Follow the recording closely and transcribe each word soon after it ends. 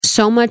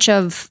so much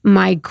of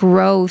my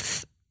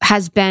growth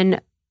has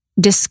been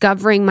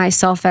discovering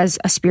myself as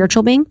a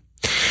spiritual being,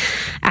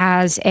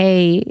 as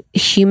a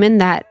human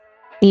that,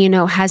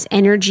 has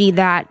energy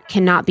that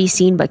cannot be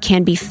seen but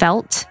can be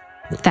felt,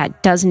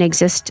 that doesn't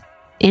exist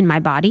in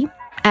my body,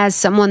 as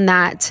someone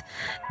that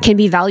can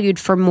be valued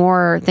for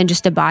more than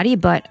just a body,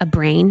 but a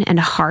brain and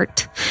a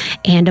heart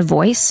and a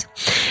voice.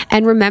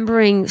 And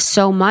remembering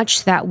so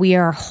much that we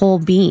are whole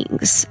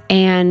beings.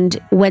 And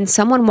when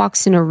someone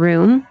walks in a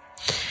room,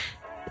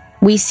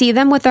 we see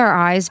them with our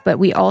eyes, but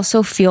we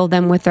also feel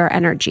them with our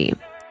energy.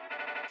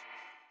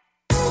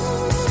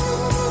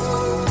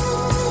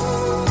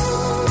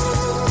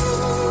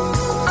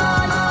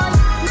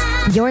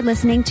 You're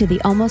listening to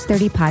the Almost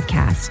 30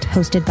 podcast,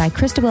 hosted by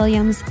Krista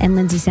Williams and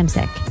Lindsay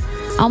Simsick.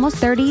 Almost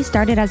 30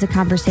 started as a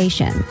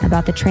conversation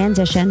about the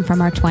transition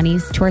from our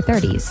 20s to our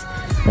 30s.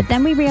 But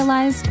then we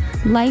realized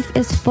life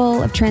is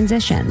full of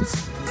transitions.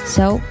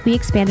 So we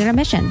expanded our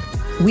mission.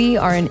 We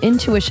are an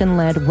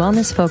intuition-led,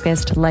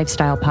 wellness-focused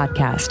lifestyle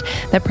podcast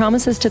that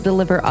promises to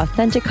deliver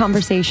authentic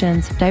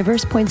conversations,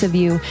 diverse points of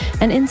view,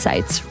 and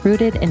insights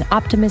rooted in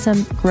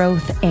optimism,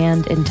 growth,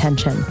 and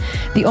intention.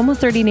 The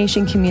Almost 30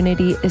 Nation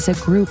community is a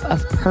group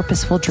of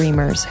purposeful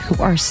dreamers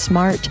who are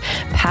smart,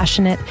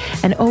 passionate,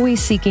 and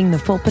always seeking the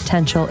full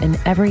potential in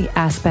every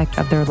aspect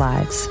of their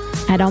lives.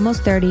 At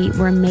Almost 30,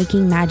 we're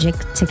making magic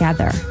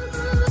together.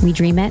 We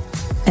dream it,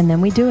 and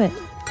then we do it.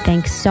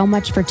 Thanks so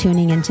much for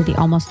tuning into the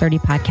Almost 30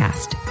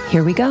 podcast.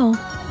 Here we go.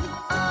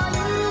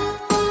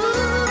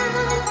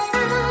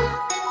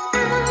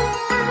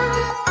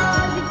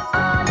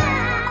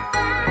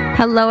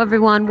 Hello,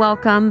 everyone.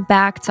 Welcome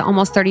back to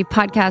Almost 30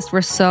 podcast.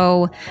 We're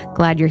so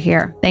glad you're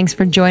here. Thanks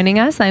for joining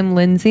us. I'm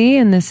Lindsay,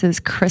 and this is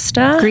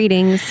Krista.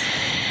 Greetings.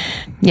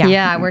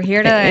 Yeah, we're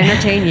here to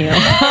entertain you.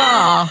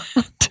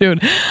 Dude,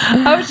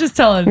 I was just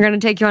telling... We're going to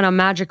take you on a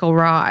magical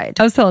ride.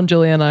 I was telling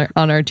Julie on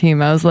our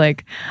team, I was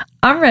like,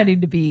 I'm ready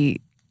to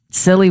be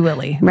silly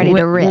willy. Ready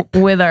to rip.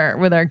 With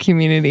our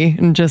community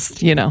and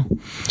just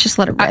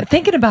let it rip.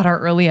 Thinking about our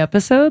early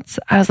episodes,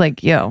 I was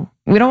like, yo,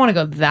 we don't want to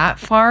go that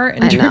far. I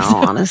know,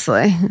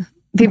 honestly.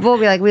 People will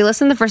be like, we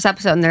listened to the first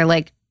episode and they're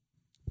like,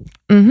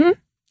 mm-hmm.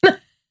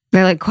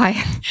 They're like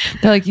quiet.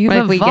 They're like, you've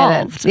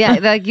evolved. We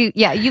get it.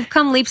 Yeah, you've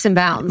come leaps and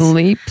bounds.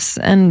 Leaps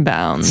and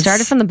bounds.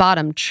 Started from the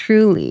bottom,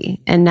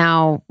 truly. And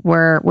now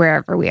we're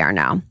wherever we are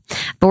now.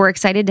 But we're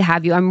excited to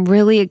have you. I'm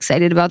really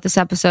excited about this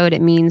episode.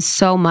 It means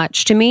so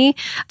much to me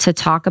to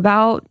talk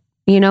about,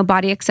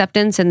 body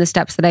acceptance and the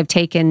steps that I've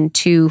taken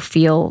to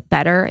feel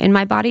better in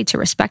my body, to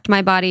respect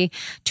my body,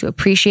 to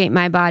appreciate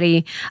my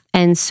body.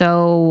 And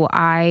so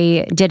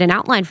I did an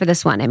outline for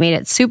this one. I made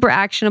it super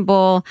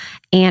actionable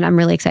and I'm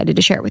really excited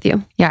to share it with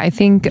you. Yeah, I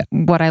think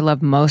what I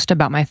love most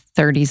about my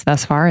 30s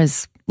thus far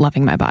is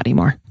loving my body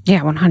more.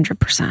 Yeah,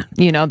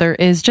 100%. There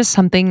is just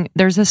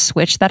there's a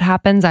switch that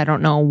happens. I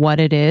don't know what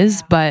it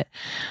is, but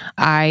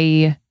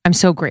I'm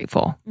so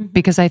grateful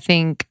because I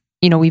think,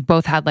 we've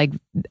both had like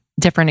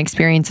different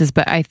experiences,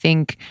 but I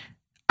think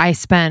I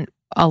spent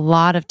a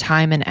lot of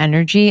time and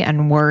energy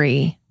and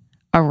worry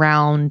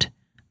around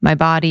my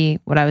body,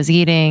 what I was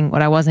eating,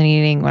 what I wasn't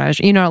eating, what I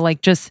was,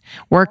 just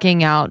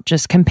working out,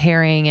 just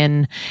comparing.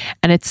 And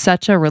it's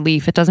such a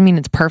relief. It doesn't mean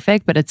it's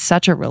perfect, but it's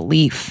such a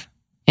relief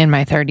in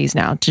my 30s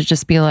now to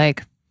just be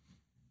like,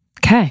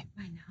 okay,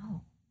 I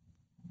know,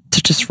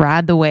 to just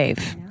ride the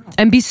wave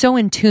and be so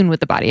in tune with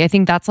the body. I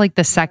think that's like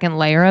the second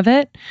layer of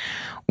it,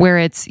 where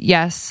it's,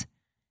 yes,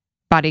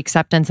 body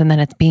acceptance, and then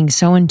it's being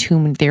so in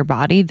tune with your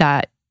body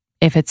that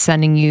if it's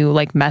sending you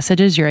like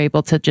messages, you're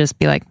able to just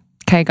be like,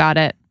 okay, got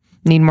it.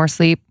 Need more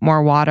sleep,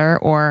 more water,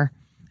 or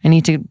I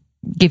need to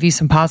give you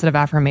some positive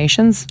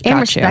affirmations. And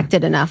respect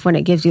it enough when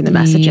it gives you the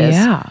messages.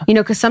 Yeah.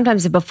 Because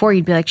sometimes before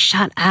you'd be like,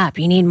 shut up,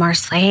 you need more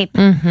sleep.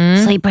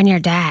 Sleep when you're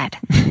dead.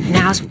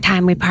 Now's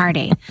time we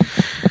party.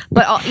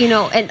 But,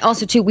 and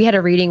also too, we had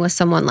a reading with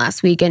someone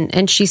last week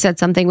and she said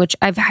something, which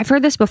I've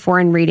heard this before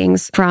in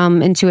readings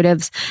from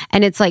intuitives.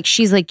 And it's like,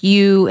 she's like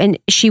you, and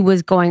she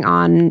was going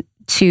on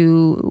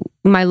to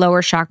my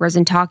lower chakras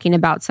and talking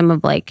about some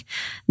of like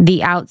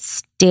the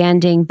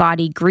outstanding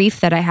body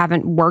grief that I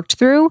haven't worked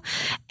through.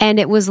 And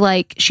it was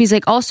like, she's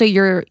like, also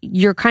you're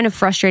kind of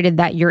frustrated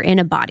that you're in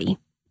a body,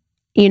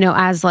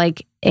 as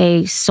like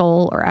a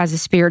soul or as a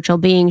spiritual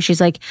being.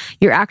 She's like,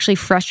 you're actually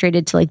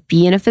frustrated to like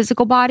be in a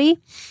physical body.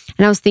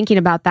 And I was thinking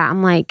about that.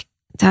 I'm like,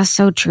 that's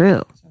so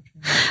true.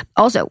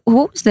 Also,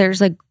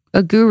 there's like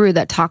a guru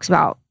that talks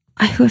about,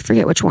 I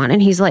forget which one.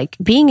 And he's like,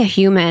 being a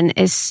human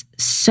is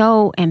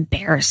so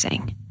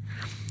embarrassing.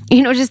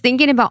 Just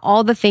thinking about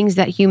all the things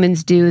that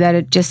humans do that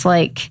it just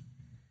like,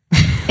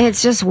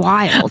 it's just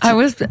wild. I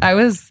was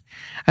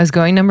I was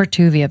going number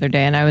 2 the other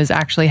day, and I was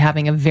actually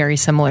having a very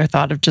similar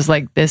thought of just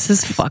like, this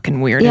is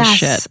fucking weird as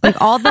shit.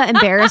 Like all the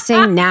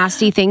embarrassing,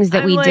 nasty things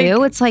that we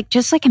do, it's like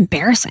just like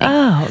embarrassing.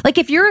 Oh. Like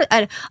if you're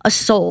a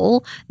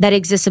soul that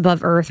exists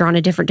above Earth or on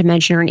a different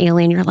dimension or an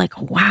alien, you're like,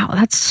 wow,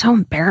 that's so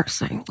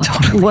embarrassing.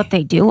 Like, what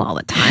they do all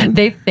the time.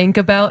 They think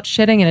about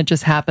shitting and it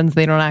just happens.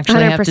 They don't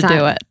actually 100%. Have to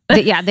do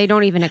it. They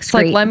don't even excrete. It's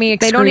like, let me excrete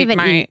they don't even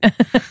eat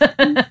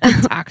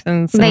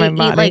toxins in my body.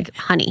 They eat like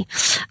honey.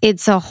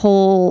 It's a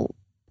whole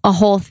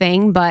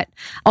thing, but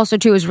also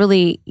too is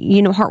really,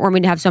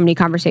 heartwarming to have so many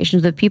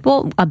conversations with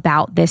people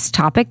about this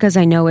topic, because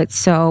I know it's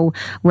so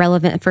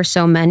relevant for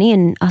so many,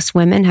 and us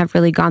women have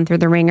really gone through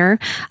the ringer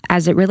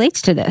as it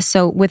relates to this.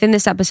 So within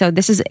this episode,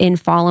 this is in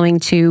following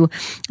to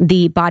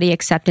the body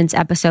acceptance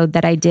episode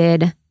that I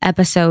did,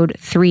 episode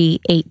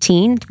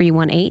 318.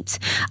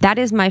 That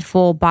is my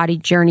full body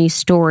journey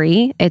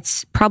story.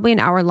 It's probably an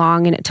hour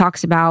long, and it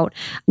talks about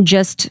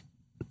just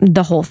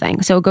the whole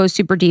thing. So it goes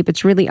super deep.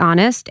 It's really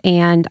honest.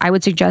 And I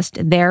would suggest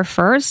there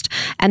first,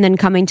 and then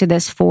coming to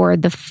this for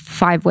the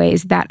 5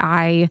 ways that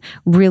I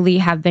really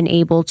have been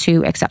able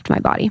to accept my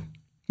body.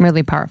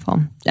 Really powerful.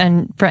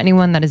 And for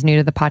anyone that is new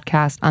to the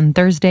podcast, on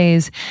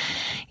Thursdays,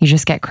 you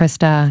just get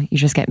Krista, you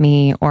just get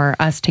me or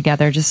us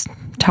together, just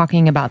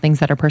talking about things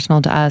that are personal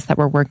to us, that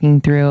we're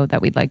working through,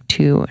 that we'd like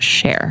to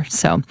share.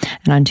 So,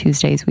 and on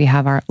Tuesdays, we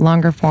have our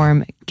longer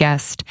form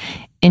guest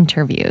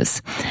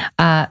interviews.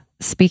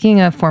 Speaking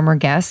of former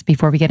guests,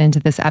 before we get into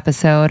this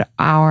episode,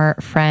 our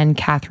friend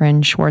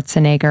Catherine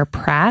Schwarzenegger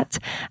Pratt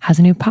has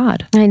a new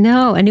pod. I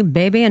know, a new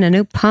baby and a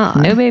new pod.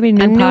 New baby,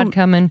 new pod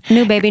coming.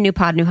 New baby, new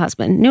pod, new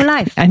husband, new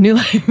life. A new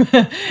life.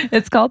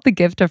 It's called The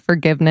Gift of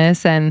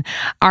Forgiveness. And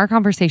our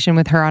conversation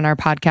with her on our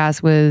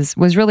podcast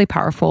was really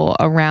powerful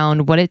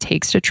around what it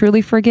takes to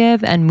truly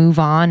forgive and move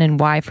on, and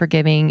why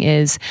forgiving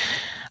is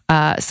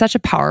such a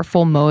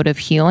powerful mode of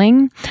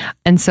healing.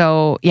 And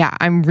so, yeah,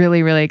 I'm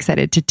really, really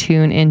excited to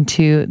tune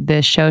into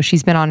this show.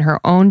 She's been on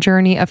her own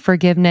journey of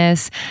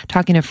forgiveness,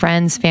 talking to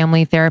friends,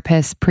 family,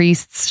 therapists,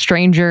 priests,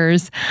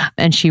 strangers,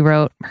 and she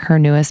wrote her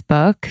newest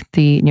book,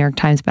 the New York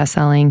Times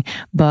bestselling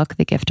book,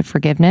 The Gift of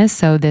Forgiveness.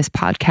 So this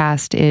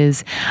podcast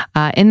is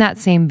in that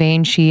same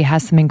vein. She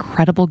has some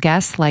incredible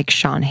guests like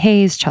Sean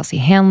Hayes, Chelsea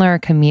Handler,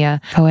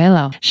 Camilla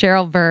Coelho,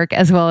 Cheryl Burke,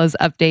 as well as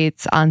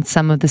updates on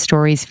some of the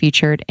stories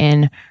featured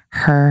in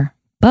her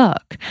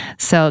book.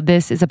 So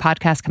this is a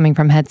podcast coming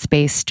from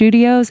Headspace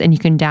Studios, and you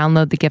can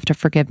download The Gift of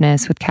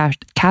Forgiveness with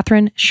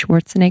Catherine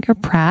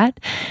Schwarzenegger Pratt,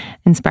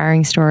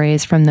 inspiring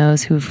stories from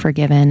those who've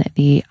forgiven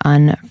the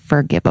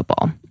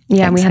unforgivable.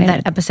 Yeah, and we had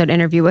that episode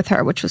interview with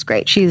her, which was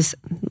great. She's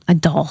a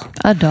doll.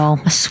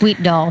 A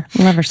sweet doll.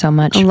 Love her so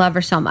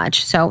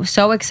much.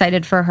 So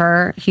excited for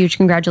her. Huge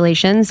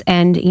congratulations.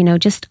 And,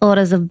 just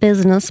orders of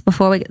business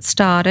before we get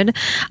started.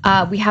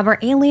 We have our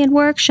alien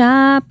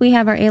workshop. With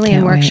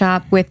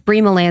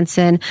Brie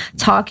Melanson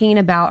talking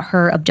about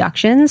her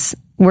abductions.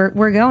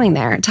 We're going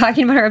there,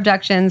 talking about her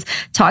abductions,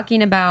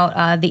 talking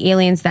about the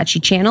aliens that she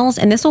channels.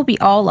 And this will be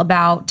all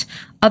about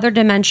other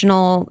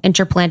dimensional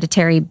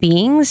interplanetary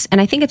beings.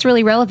 And I think it's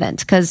really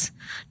relevant because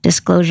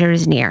disclosure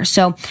is near.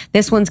 So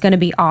this one's going to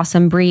be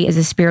awesome. Brie is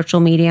a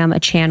spiritual medium, a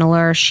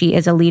channeler. She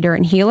is a leader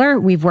and healer.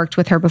 We've worked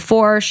with her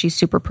before. She's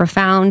super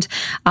profound.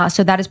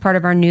 So that is part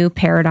of our new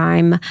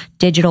Paradigm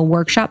digital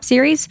workshop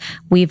series.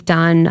 We've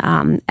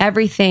done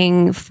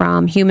everything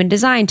from human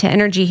design to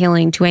energy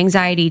healing to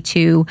anxiety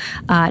to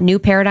New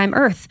Paradigm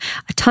Earth.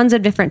 Tons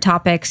of different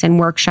topics and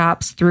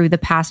workshops through the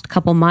past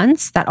couple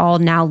months that all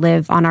now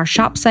live on our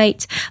shop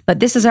site. But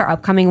this is our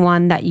upcoming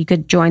one that you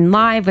could join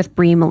live with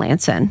Brie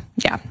Melanson.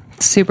 Yeah,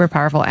 super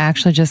powerful. I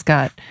actually just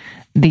got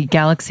the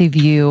Galaxy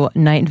View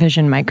night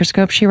vision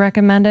microscope she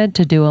recommended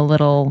to do a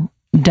little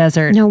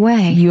desert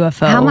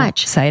UFO How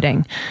much?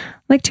 sighting.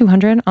 Like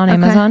 $200 on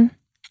Amazon.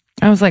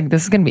 I was like,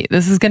 this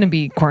is gonna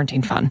be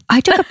quarantine fun.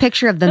 I took a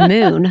picture of the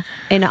moon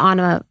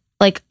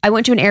I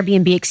went to an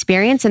Airbnb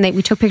experience, and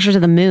we took pictures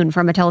of the moon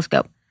from a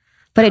telescope.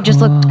 But it just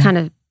looked kind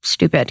of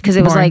stupid because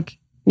it was like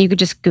you could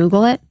just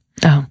Google it.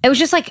 Oh. It was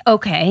just like,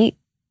 okay,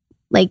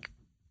 like,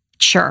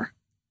 sure,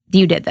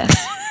 you did this.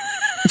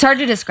 It's hard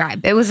to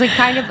describe. It was like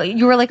kind of,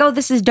 you were like, oh,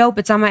 this is dope.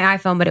 It's on my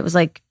iPhone. But it was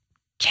like,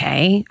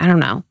 okay, I don't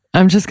know.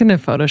 I'm just going to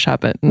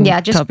Photoshop it. And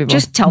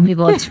just tell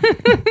people. It's,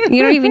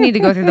 you don't even need to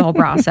go through the whole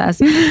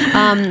process.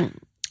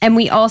 And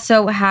we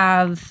also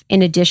have,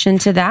 in addition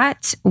to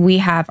that, we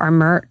have our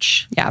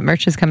merch. Yeah,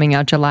 merch is coming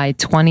out July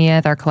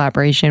 20th. Our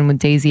collaboration with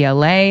Daisy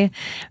LA.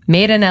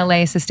 Made in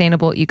LA,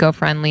 sustainable,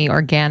 eco-friendly,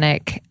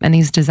 organic. And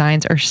these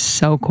designs are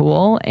so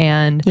cool.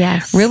 And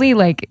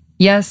really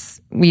yes,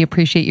 we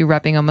appreciate you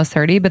repping Almost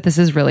 30, but this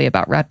is really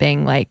about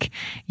repping like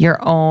your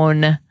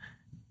own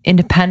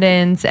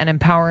independence and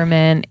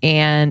empowerment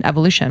and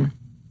evolution.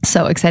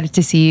 So excited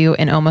to see you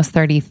in Almost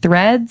 30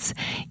 Threads.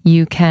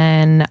 You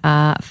can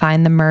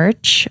find the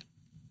merch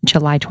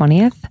July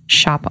 20th,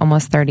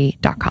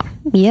 shopalmost30.com.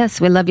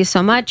 Yes, we love you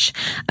so much.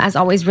 As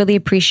always, really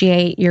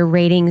appreciate your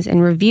ratings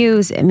and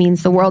reviews. It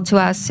means the world to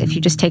us if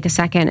you just take a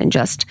second and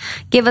just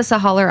give us a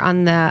holler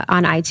on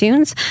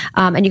iTunes.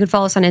 And you can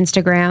follow us on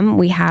Instagram.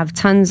 We have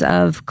tons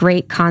of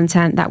great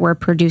content that we're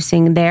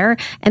producing there.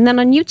 And then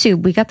on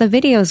YouTube, we got the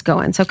videos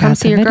going. So come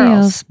see your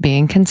girls.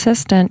 Being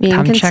consistent.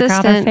 Come check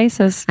out our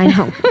faces. I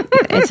know.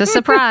 It's a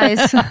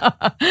surprise.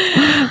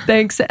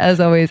 Thanks as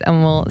always.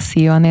 And we'll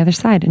see you on the other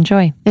side.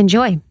 Enjoy.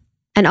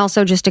 And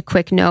also just a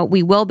quick note,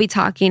 we will be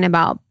talking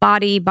about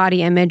body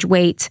image,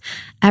 weight,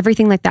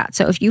 everything like that.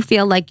 So if you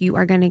feel like you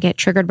are going to get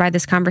triggered by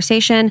this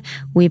conversation,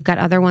 we've got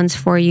other ones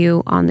for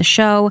you on the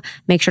show.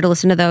 Make sure to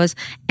listen to those.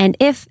 And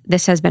if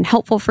this has been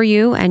helpful for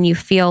you and you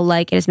feel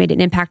like it has made an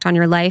impact on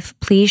your life,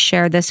 please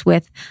share this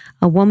with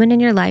a woman in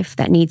your life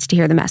that needs to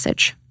hear the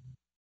message.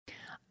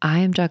 I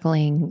am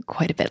juggling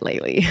quite a bit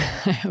lately.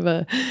 I have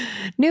a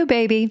new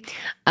baby,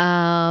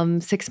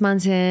 6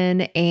 months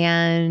in,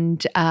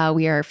 and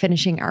we are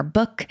finishing our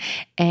book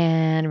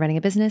and running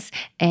a business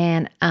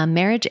and a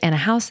marriage and a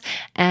house.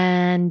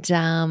 And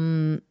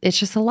it's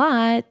just a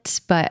lot,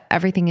 but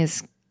everything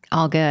is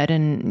all good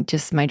and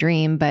just my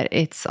dream, but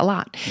it's a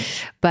lot.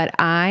 But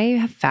I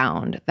have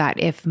found that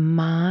if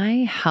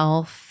my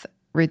health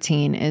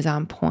routine is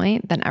on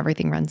point, then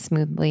everything runs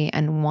smoothly.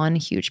 And one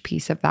huge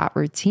piece of that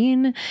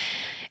routine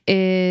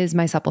is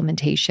my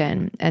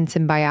supplementation. And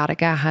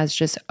Cymbiotika has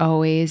just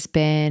always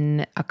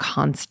been a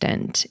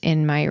constant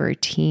in my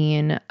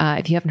routine.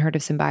 If you haven't heard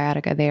of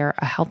Cymbiotika, they are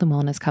a health and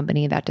wellness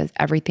company that does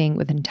everything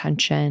with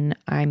intention.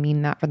 I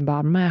mean that from the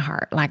bottom of my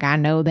heart. Like, I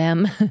know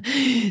them.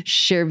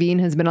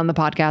 Sherveen has been on the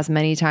podcast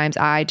many times.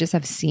 I just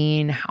have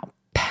seen how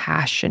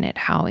passionate,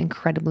 how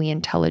incredibly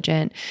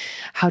intelligent,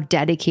 how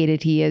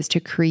dedicated he is to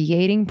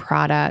creating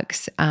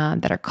products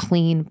that are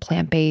clean,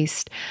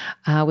 plant-based,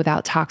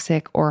 without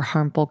toxic or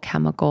harmful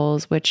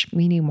chemicals, which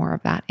we need more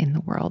of that in the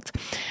world.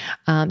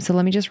 So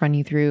let me just run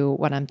you through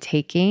what I'm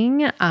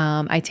taking.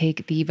 I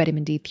take the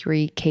vitamin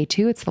D3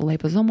 K2. It's the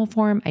liposomal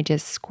form. I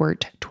just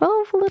squirt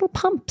 12 little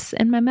pumps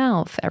in my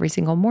mouth every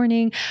single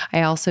morning.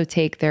 I also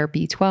take their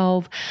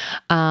B12.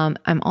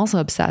 I'm also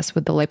obsessed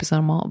with the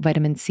liposomal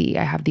vitamin C.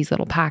 I have these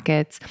little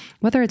packets.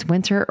 Whether it's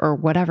winter or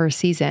whatever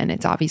season,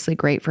 it's obviously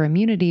great for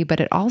immunity, but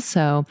it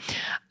also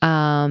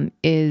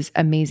is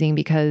amazing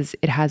because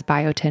it has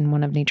biotin,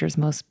 one of nature's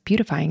most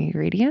beautifying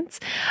ingredients.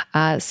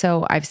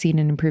 So I've seen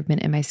an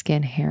improvement in my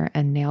skin, hair,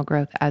 and nail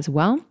growth as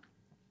well.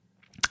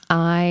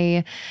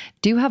 I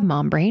do have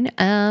mom brain,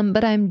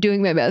 but I'm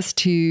doing my best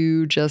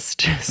to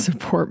just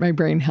support my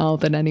brain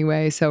health in any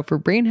way. So for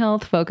brain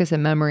health, focus,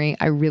 and memory,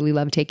 I really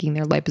love taking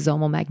their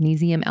liposomal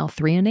magnesium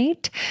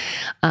L-threonate.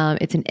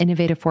 It's an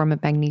innovative form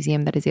of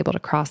magnesium that is able to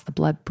cross the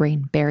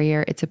blood-brain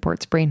barrier. It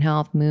supports brain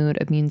health, mood,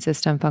 immune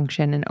system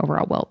function, and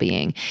overall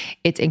well-being.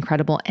 It's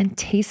incredible and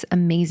tastes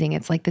amazing.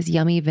 It's like this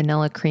yummy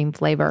vanilla cream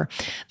flavor.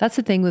 That's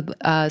the thing with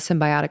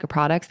Cymbiotika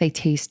products. They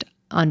taste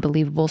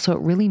unbelievable. So it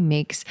really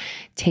makes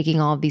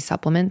taking all of these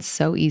supplements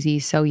so easy,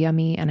 so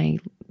yummy, and I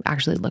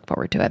actually look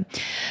forward to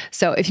it.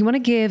 So if you want to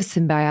give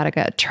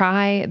Cymbiotika a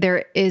try,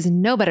 there is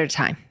no better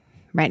time.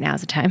 Right now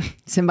is the time.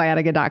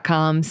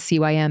 Cymbiotika.com,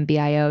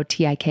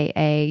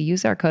 CYMBIOTIKA.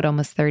 Use our code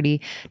almost30,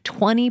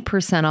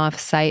 20% off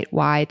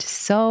site-wide.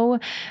 So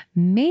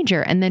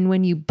major. And then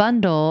when you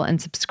bundle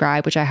and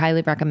subscribe, which I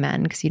highly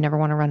recommend because you never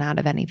want to run out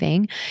of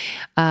anything,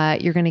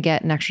 you're going to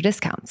get an extra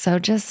discount. So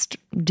just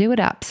do it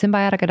up.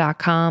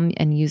 Cymbiotika.com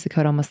and use the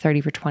code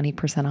almost30 for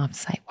 20% off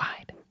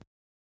site-wide.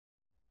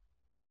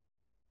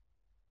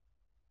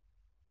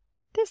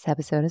 This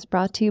episode is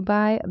brought to you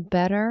by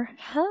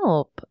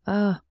BetterHelp.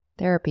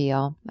 Therapy,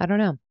 y'all. I don't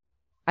know.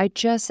 I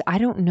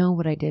don't know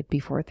what I did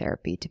before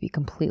therapy, to be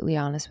completely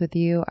honest with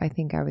you. I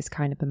think I was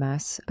kind of a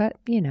mess, but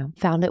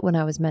found it when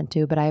I was meant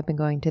to. But I've been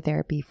going to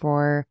therapy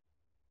for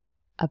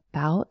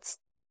about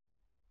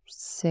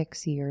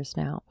 6 years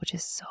now, which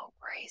is so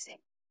crazy.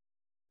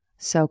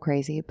 So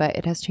crazy, but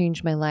it has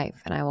changed my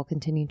life, and I will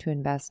continue to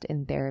invest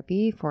in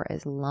therapy for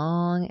as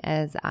long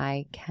as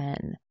I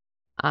can.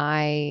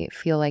 I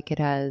feel like it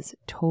has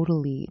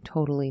totally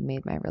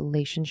made my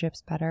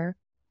relationships better,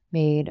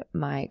 made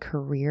my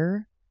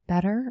career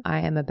better.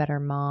 I am a better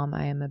mom.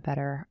 I am a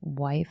better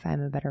wife. I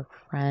am a better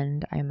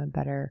friend. I am a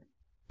better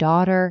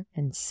daughter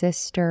and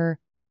sister.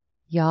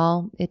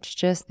 Y'all, it's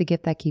just the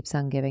gift that keeps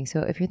on giving.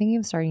 So if you're thinking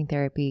of starting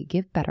therapy,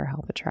 give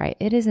BetterHelp a try.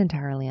 It is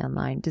entirely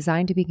online,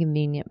 designed to be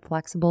convenient,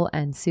 flexible,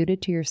 and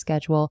suited to your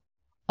schedule.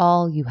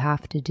 All you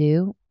have to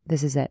do,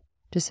 this is it.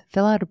 Just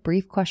fill out a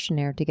brief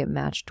questionnaire to get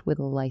matched with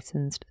a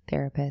licensed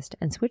therapist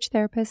and switch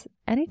therapists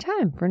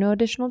anytime for no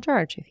additional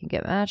charge. If you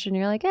get matched and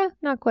you're like,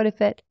 not quite a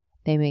fit,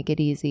 they make it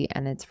easy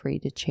and it's free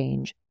to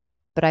change.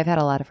 But I've had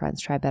a lot of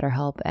friends try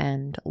BetterHelp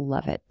and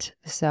love it.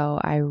 So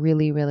I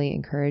really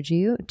encourage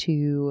you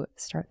to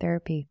start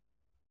therapy.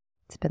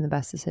 It's been the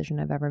best decision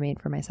I've ever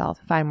made for myself.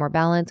 Find more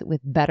balance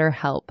with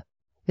BetterHelp.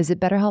 Visit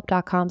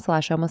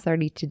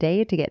betterhelp.com/almost30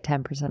 today to get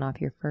 10%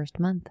 off your first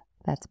month.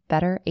 That's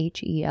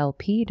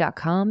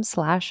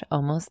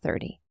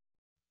betterhelp.com/almost30.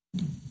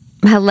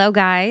 Hello,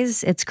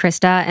 guys. It's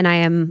Krista, and I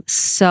am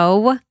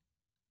so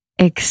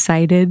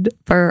excited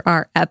for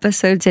our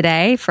episode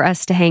today, for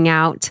us to hang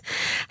out,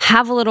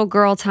 have a little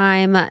girl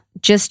time,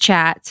 just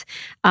chat.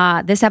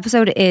 This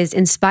episode is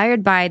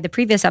inspired by the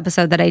previous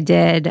episode that I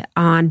did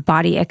on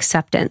body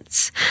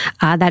acceptance.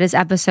 That is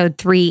episode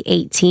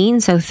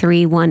 318, so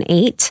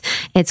 318.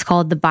 It's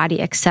called the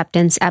body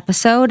acceptance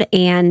episode.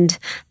 And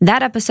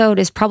that episode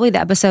is probably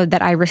the episode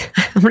that I'm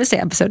going to say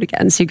episode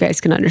again so you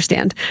guys can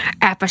understand.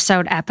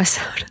 Episode.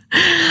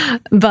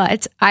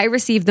 But I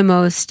received the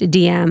most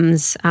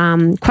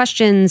DMs,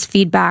 questions,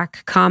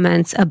 feedback,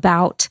 comments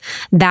about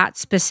that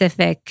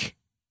specific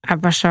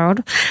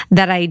episode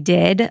that I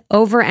did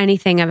over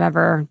anything I've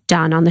ever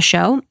done on the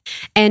show.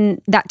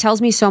 And that tells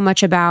me so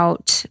much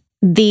about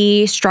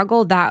the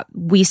struggle that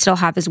we still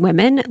have as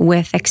women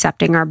with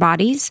accepting our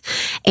bodies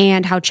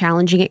and how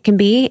challenging it can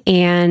be,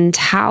 and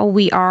how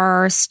we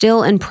are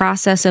still in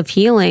process of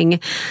healing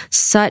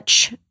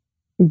such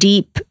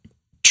deep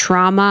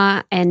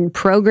trauma and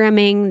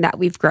programming that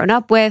we've grown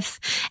up with,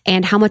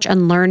 and how much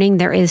unlearning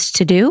there is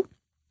to do.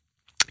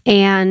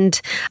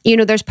 And,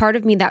 there's part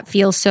of me that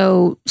feels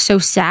so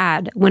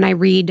sad when I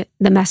read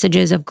the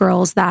messages of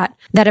girls that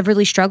have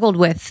really struggled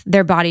with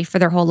their body for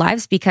their whole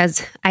lives,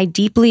 because I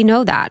deeply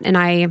know that. And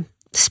I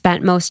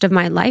spent most of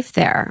my life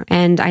there,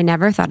 and I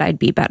never thought I'd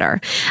be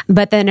better.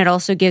 But then it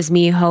also gives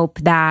me hope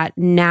that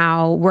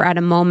now we're at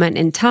a moment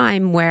in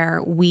time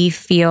where we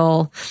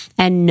feel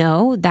and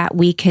know that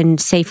we can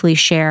safely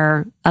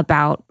share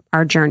about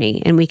our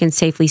journey, and we can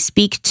safely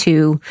speak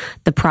to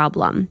the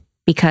problem.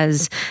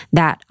 Because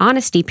that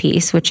honesty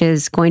piece, which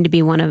is going to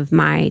be one of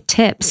my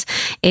tips,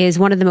 is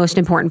one of the most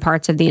important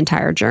parts of the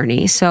entire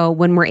journey. So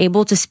when we're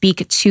able to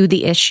speak to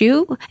the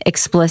issue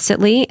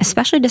explicitly,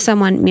 especially to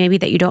someone maybe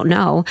that you don't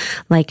know,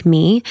 like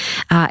me,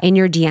 in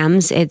your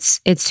DMs,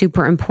 it's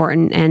super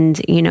important. And,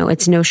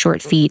 it's no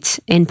short feat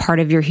in part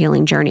of your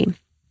healing journey.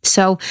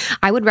 So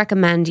I would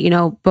recommend,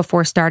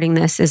 before starting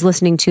this, is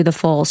listening to the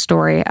full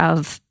story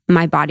of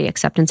my body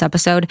acceptance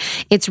episode.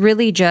 It's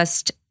really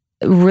just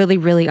really,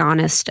 really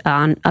honest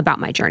about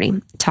my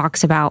journey.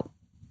 Talks about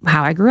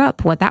how I grew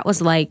up, what that was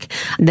like,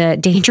 the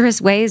dangerous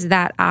ways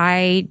that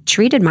I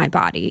treated my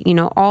body,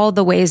 all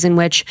the ways in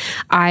which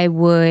I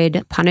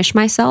would punish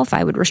myself,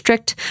 I would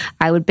restrict,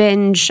 I would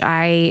binge.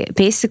 I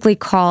basically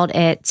called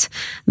it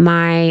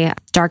my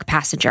dark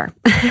passenger,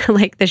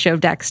 like the show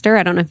Dexter.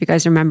 I don't know if you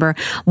guys remember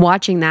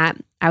watching that.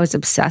 I was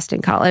obsessed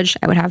in college.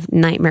 I would have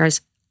nightmares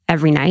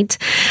every night.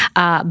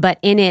 But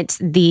in it,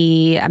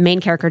 the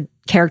main character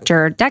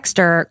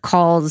Dexter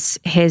calls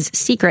his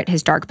secret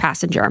his dark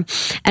passenger.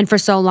 And for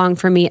so long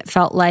for me, it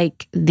felt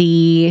like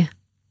the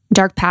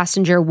dark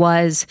passenger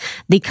was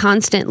the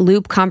constant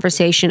loop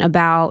conversation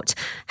about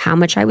how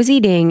much I was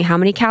eating, how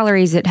many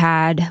calories it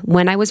had,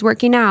 when I was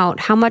working out,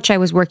 how much I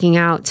was working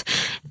out,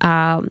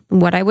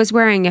 what I was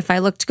wearing, if I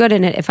looked good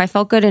in it, if I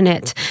felt good in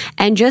it,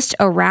 and just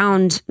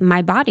around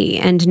my body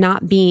and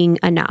not being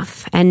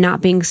enough and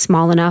not being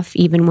small enough,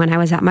 even when I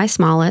was at my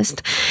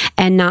smallest,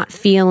 and not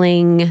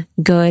feeling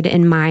good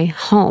in my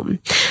home.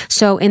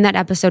 So in that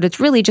episode,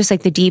 it's really just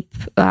like the deep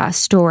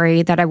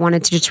story that I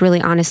wanted to just really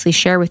honestly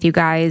share with you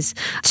guys,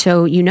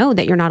 so you know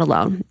that you're not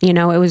alone. It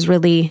was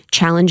really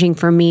challenging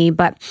for me,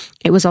 but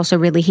it was also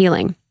really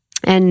healing.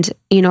 And,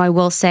 I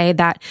will say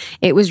that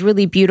it was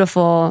really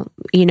beautiful,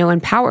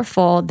 and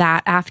powerful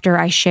that after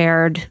I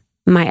shared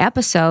my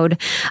episode,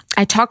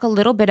 I talk a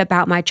little bit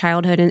about my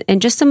childhood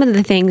and just some of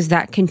the things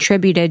that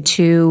contributed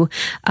to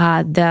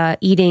the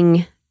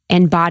eating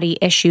and body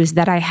issues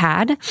that I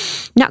had.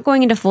 Not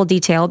going into full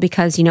detail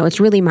because, it's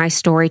really my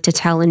story to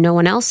tell and no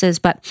one else's,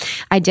 but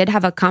I did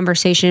have a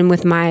conversation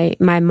with my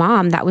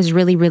mom that was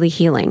really, really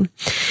healing.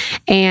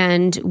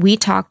 And we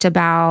talked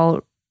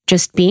about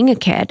just being a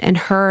kid and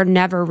her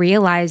never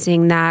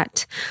realizing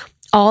that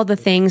all the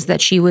things that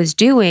she was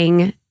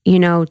doing,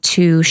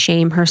 to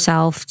shame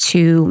herself,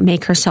 to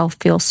make herself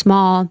feel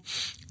small,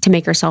 to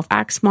make herself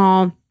act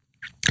small,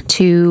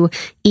 to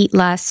eat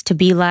less, to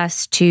be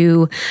less,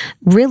 to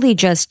really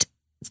just,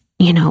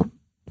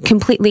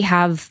 completely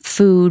have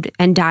food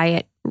and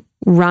diet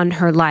run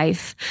her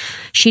life.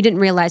 She didn't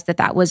realize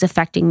that was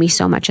affecting me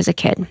so much as a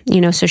kid,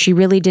 so she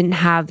really didn't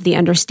have the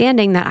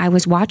understanding that I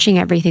was watching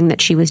everything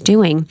that she was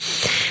doing.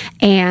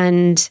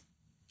 And,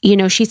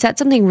 she said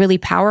something really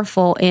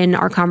powerful in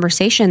our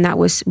conversation that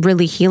was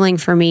really healing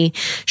for me.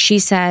 She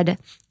said,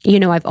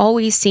 I've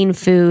always seen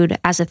food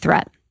as a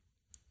threat.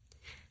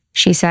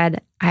 She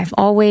said, I've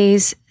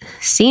always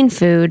seen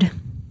food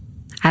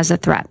as a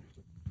threat.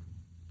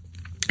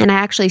 And I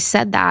actually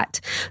said that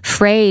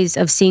phrase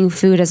of seeing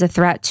food as a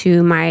threat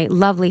to my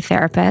lovely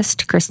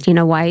therapist,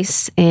 Christina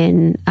Weiss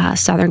in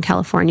Southern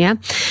California.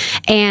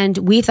 And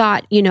we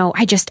thought,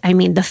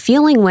 the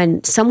feeling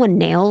when someone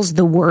nails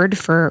the word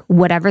for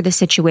whatever the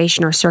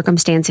situation or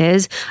circumstance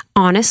is,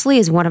 honestly,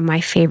 is one of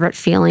my favorite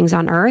feelings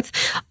on earth.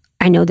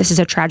 I know this is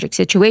a tragic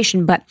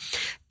situation, but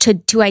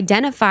to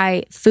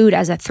identify food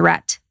as a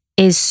threat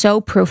is so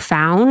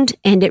profound.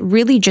 And it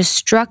really just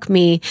struck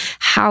me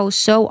how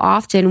so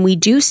often we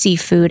do see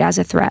food as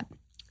a threat.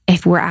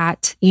 if we're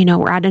at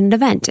an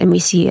event and we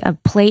see a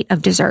plate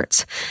of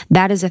desserts,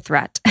 that is a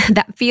threat.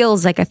 That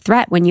feels like a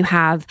threat when you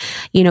have,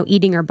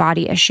 eating or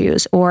body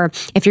issues, or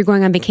if you're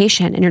going on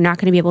vacation and you're not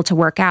going to be able to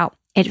work out,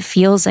 it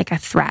feels like a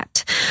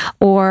threat.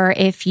 Or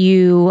if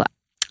you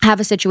have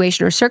a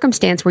situation or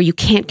circumstance where you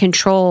can't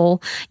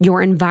control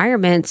your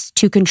environments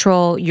to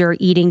control your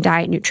eating,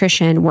 diet,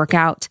 nutrition,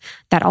 workout,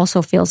 that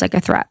also feels like a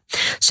threat.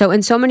 So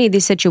in so many of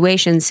these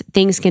situations,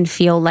 things can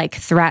feel like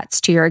threats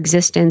to your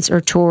existence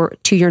or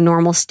to your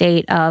normal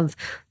state of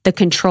the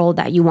control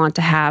that you want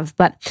to have.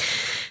 But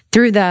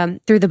through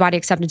the body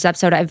acceptance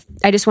episode,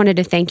 I just wanted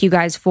to thank you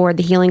guys for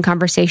the healing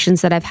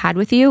conversations that I've had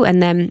with you.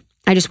 And then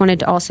I just wanted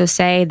to also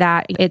say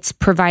that it's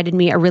provided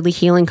me a really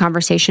healing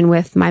conversation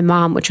with my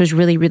mom, which was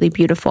really, really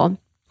beautiful.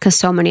 Because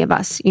so many of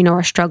us,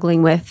 are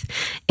struggling with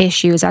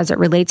issues as it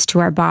relates to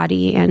our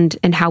body and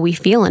how we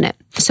feel in it.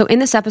 So in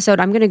this episode,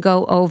 I'm going to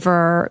go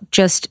over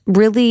just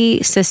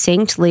really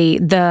succinctly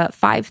the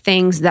 5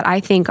 things that I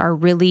think are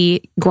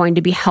really going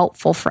to be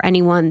helpful for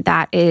anyone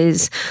that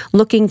is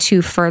looking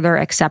to further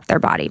accept their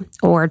body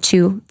or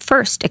to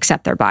first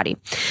accept their body.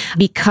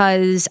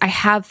 Because I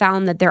have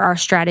found that there are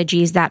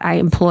strategies that I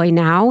employ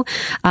now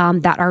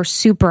that are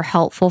super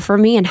helpful for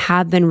me and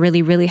have been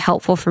really, really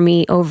helpful for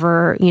me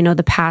over,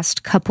 the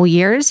past couple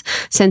years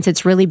since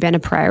it's really been a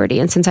priority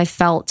and since I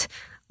felt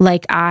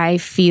like I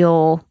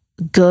feel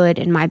good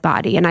in my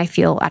body and I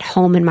feel at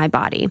home in my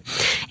body.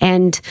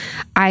 And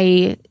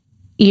I,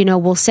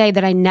 will say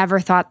that I never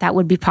thought that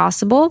would be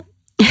possible.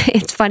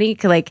 It's funny,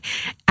 like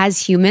as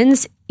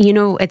humans,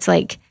 it's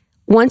like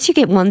once you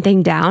get one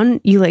thing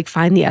down, you like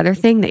find the other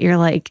thing that you're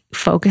like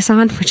focus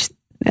on, which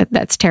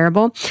that's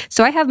terrible.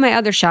 So I have my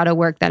other shadow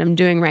work that I'm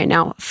doing right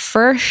now.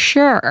 For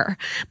sure,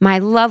 my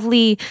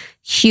lovely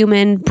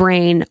human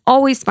brain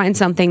always finds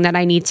something that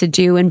I need to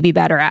do and be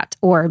better at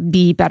or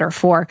be better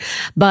for.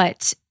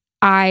 But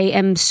I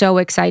am so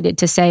excited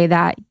to say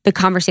that the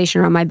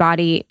conversation around my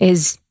body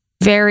is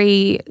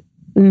very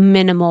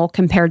minimal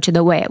compared to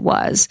the way it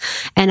was.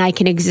 And I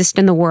can exist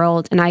in the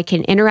world and I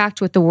can interact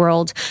with the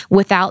world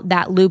without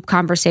that loop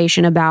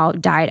conversation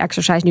about diet,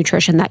 exercise,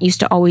 nutrition that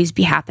used to always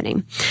be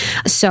happening.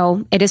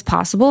 So it is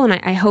possible. And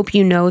I hope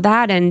you know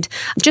that. And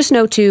just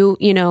know too,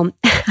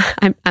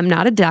 I'm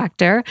not a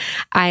doctor.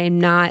 I am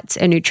not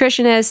a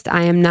nutritionist.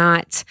 I am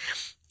not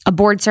a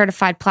board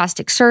certified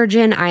plastic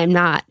surgeon. I am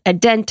not a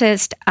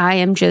dentist. I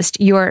am just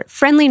your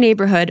friendly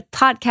neighborhood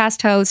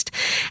podcast host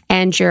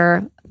and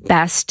your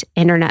best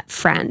internet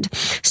friend.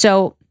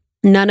 So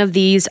none of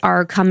these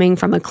are coming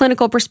from a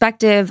clinical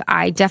perspective.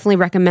 I definitely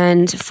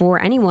recommend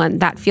for anyone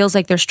that feels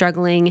like they're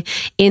struggling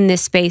in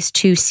this space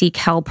to seek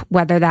help,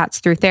 whether that's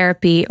through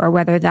therapy or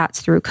whether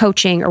that's through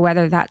coaching or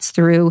whether that's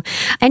through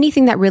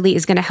anything that really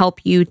is going to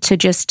help you to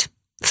just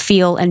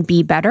feel and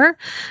be better.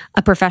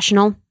 A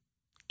professional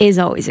is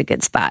always a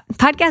good spot.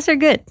 Podcasts are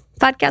good.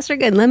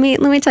 Let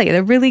me tell you,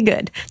 they're really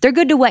good. They're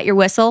good to wet your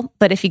whistle,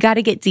 but if you got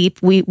to get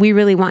deep, we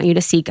really want you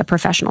to seek a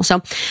professional.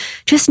 So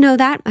just know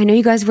that. I know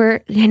you guys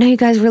were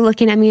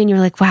looking at me and you're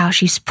like, wow,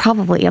 she's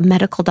probably a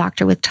medical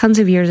doctor with tons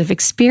of years of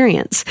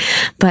experience.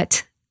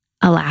 But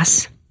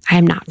alas, I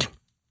am not.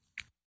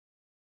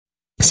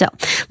 So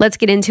let's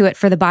get into it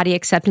for the body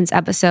acceptance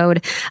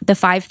episode. The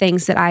 5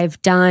 things that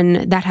I've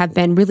done that have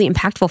been really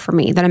impactful for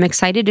me that I'm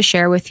excited to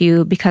share with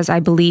you because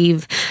I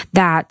believe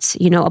that,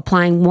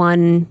 applying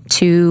 1,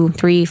 2,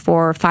 3,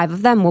 4, 5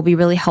 of them will be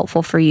really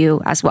helpful for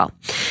you as well.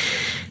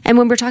 And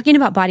when we're talking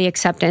about body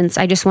acceptance,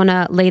 I just want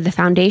to lay the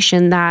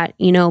foundation that,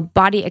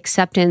 body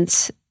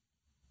acceptance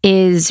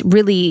is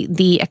really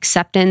the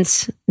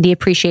acceptance, the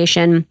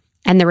appreciation,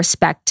 and the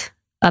respect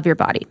of your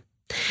body.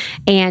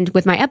 And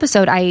with my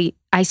episode, I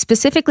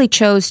specifically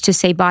chose to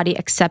say body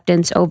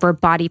acceptance over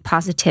body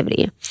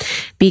positivity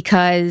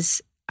because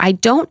I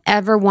don't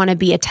ever want to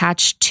be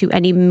attached to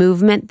any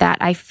movement that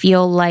I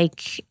feel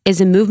like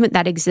is a movement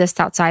that exists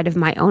outside of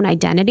my own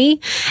identity.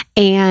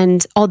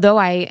 And although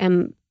I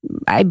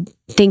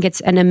think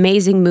it's an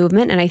amazing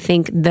movement, and I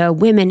think the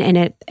women in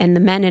it and the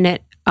men in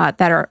it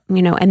that are,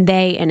 and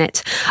they in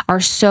it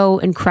are so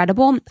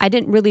incredible, I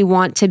didn't really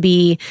want to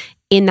be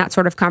in that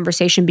sort of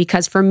conversation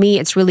because for me,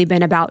 it's really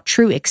been about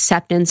true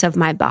acceptance of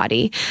my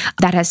body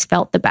that has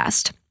felt the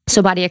best.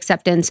 So body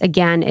acceptance,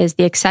 again, is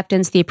the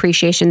acceptance, the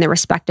appreciation, the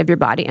respect of your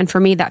body. And for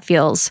me, that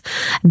feels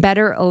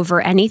better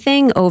over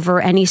anything,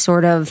 over any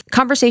sort of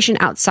conversation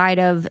outside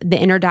of the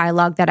inner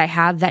dialogue that I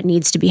have that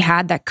needs to be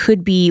had that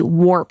could be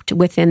warped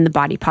within the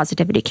body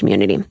positivity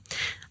community.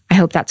 I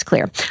hope that's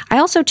clear. I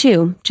also,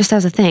 too, just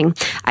as a thing,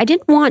 I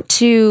just want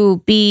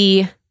to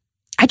be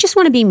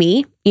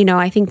me.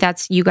 I think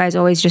that's, you guys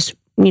always just,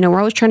 we're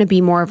always trying to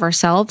be more of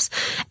ourselves.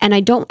 And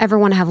I don't ever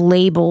want to have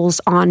labels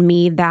on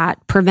me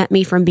that prevent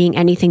me from being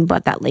anything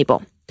but that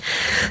label.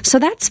 So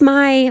that's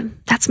my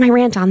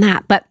rant on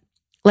that. But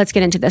let's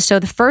get into this. So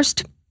the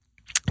first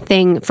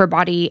thing for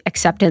body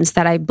acceptance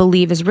that I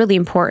believe is really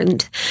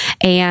important,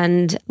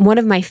 and one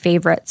of my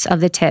favorites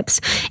of the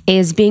tips,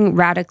 is being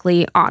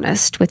radically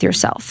honest with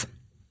yourself.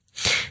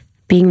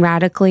 Being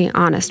radically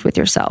honest with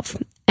yourself.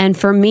 And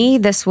for me,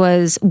 this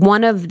was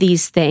one of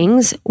these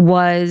things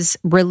was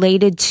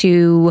related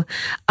to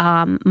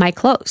my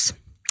clothes,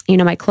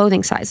 my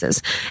clothing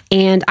sizes.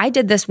 And I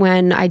did this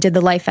when I did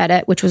the Life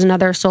Edit, which was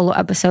another solo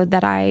episode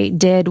that I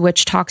did,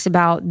 which talks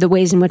about the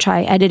ways in which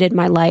I edited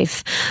my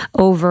life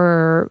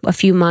over a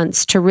few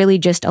months to really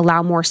just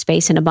allow more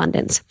space and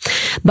abundance.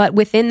 But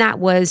within that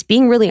was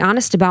being really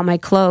honest about my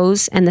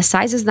clothes and the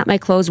sizes that my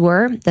clothes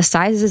were, the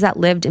sizes that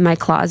lived in my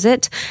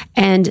closet,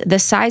 and the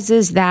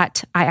sizes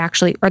that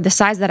the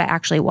size that I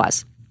actually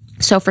was.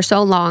 So for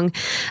so long,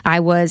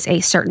 I was a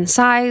certain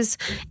size.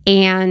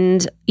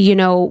 And,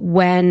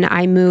 when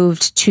I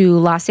moved to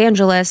Los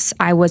Angeles,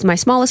 I was my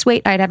smallest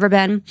weight I'd ever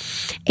been.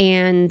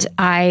 And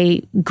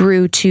I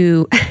grew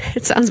to,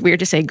 it sounds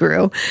weird to say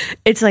grew.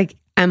 It's like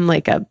I'm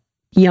like a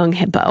young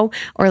hippo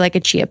or like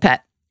a chia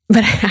pet.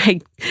 But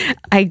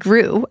I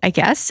grew, I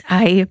guess.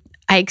 I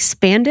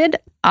expanded.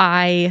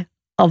 I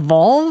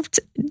evolved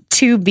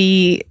to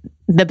be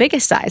the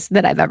biggest size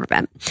that I've ever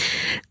been,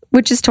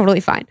 which is totally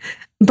fine.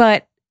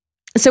 But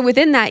so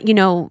within that,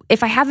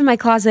 if I have in my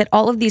closet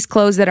all of these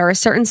clothes that are a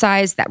certain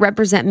size that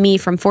represent me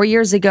from 4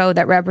 years ago,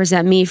 that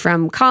represent me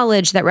from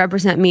college, that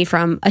represent me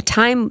from a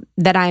time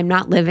that I am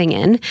not living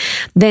in,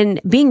 then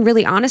being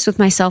really honest with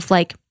myself,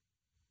 like,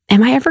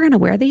 am I ever going to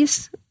wear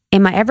these?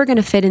 Am I ever going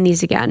to fit in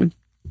these again?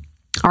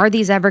 Are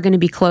these ever going to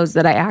be clothes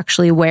that I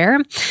actually wear?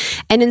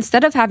 And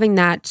instead of having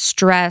that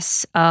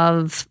stress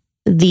of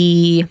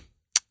the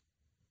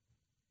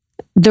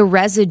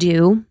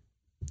residue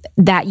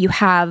that you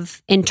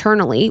have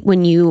internally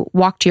when you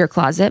walk to your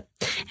closet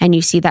and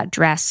you see that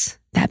dress,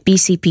 that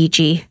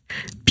BCBG,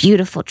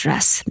 beautiful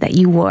dress that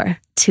you wore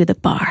to the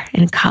bar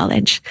in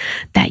college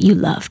that you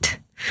loved,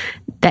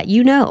 that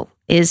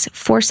is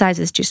 4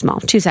 sizes too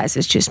small, 2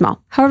 sizes too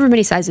small, however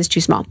many sizes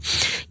too small.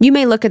 You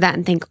may look at that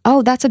and think,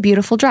 oh, that's a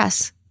beautiful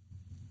dress.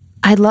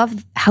 I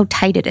love how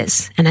tight it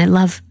is, and I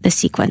love the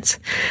sequins.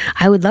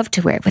 I would love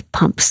to wear it with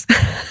pumps.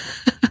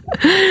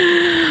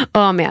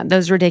 Oh man,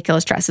 those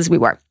ridiculous dresses we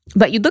wore.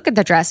 But you look at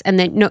the dress and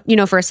then,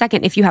 for a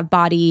second, if you have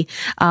body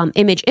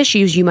image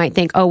issues, you might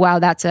think, oh wow,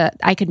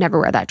 I could never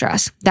wear that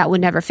dress. That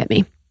would never fit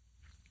me.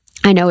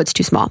 I know it's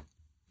too small.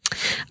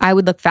 I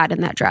would look fat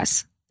in that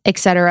dress, et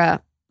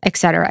cetera, et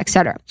cetera, et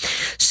cetera.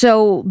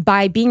 So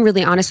by being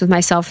really honest with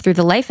myself through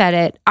the Life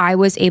Edit, I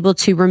was able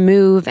to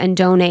remove and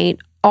donate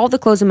all the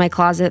clothes in my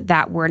closet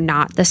that were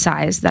not the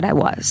size that I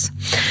was.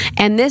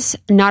 And this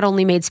not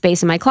only made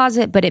space in my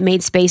closet, but it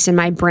made space in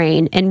my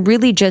brain and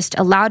really just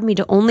allowed me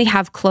to only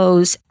have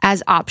clothes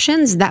as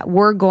options that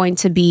were going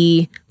to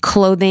be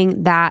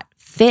clothing that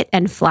fit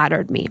and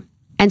flattered me.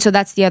 And so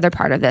that's the other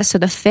part of this. So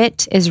the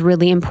fit is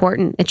really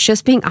important. It's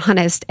just being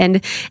honest.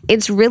 And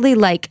it's really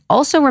like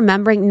also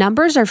remembering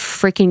numbers are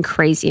freaking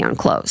crazy on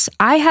clothes.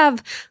 I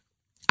have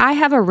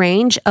a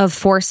range of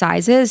 4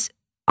 sizes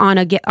on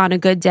a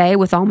good day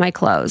with all my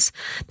clothes.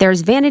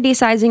 There's vanity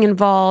sizing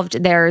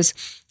involved. There's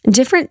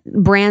different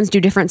brands do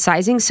different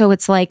sizing. So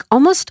it's like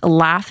almost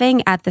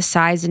laughing at the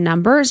size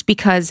numbers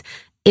because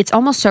it's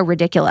almost so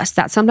ridiculous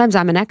that sometimes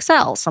I'm an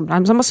XL,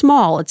 sometimes I'm a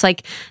small. It's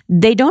like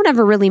they don't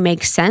ever really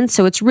make sense.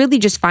 So it's really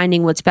just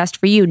finding what's best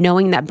for you,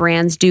 knowing that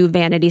brands do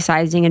vanity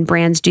sizing and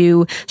brands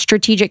do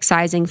strategic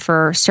sizing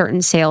for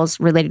certain sales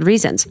related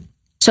reasons.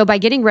 So by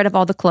getting rid of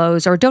all the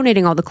clothes or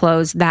donating all the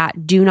clothes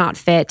that do not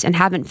fit and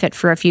haven't fit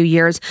for a few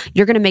years,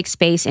 you're going to make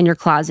space in your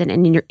closet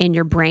and in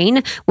your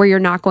brain where you're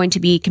not going to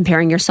be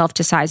comparing yourself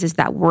to sizes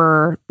that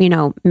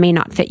may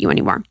not fit you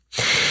anymore.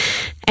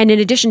 And in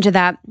addition to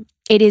that,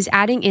 it is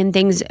adding in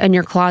things in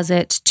your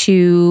closet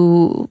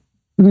to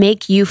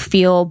make you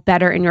feel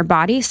better in your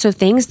body. So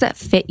things that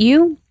fit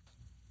you,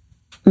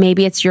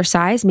 maybe it's your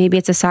size, maybe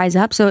it's a size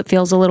up, so it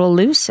feels a little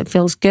loose, it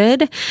feels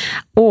good,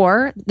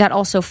 or that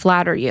also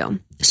flatter you.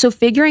 So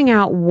figuring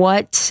out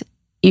what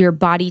your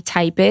body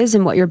type is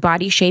and what your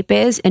body shape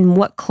is and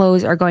what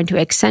clothes are going to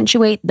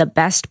accentuate the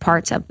best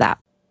parts of that.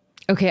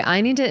 Okay,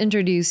 I need to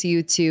introduce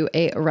you to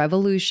a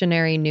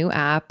revolutionary new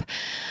app,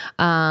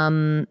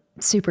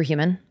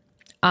 Superhuman.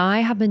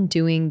 I have been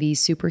doing these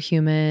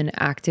Superhuman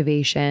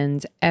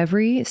activations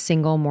every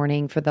single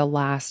morning for the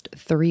last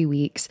 3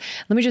 weeks.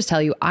 Let me just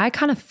tell you, I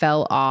kind of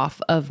fell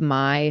off of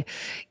my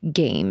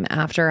game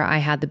after I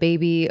had the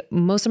baby.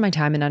 Most of my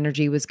time and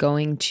energy was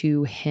going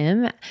to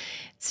him.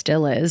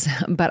 Still is,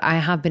 but I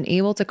have been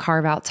able to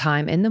carve out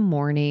time in the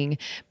morning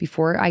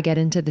before I get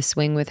into the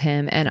swing with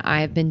him. And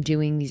I've been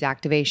doing these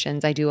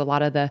activations. I do a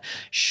lot of the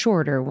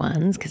shorter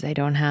ones because I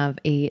don't have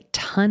a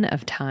ton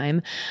of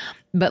time.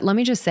 But let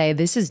me just say,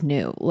 this is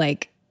new.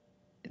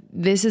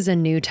 This is a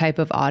new type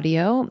of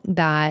audio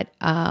that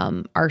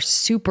are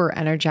super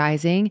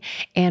energizing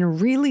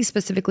and really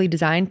specifically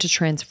designed to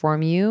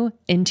transform you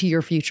into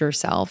your future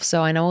self.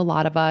 So I know a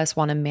lot of us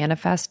want to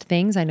manifest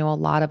things. I know a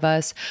lot of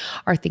us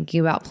are thinking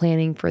about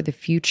planning for the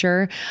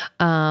future,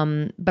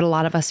 but a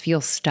lot of us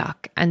feel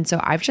stuck. And so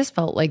I've just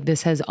felt like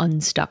this has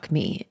unstuck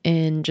me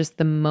in just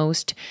the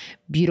most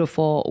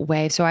beautiful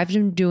way. So I've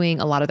been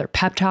doing a lot of their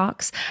pep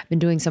talks. I've been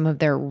doing some of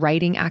their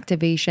writing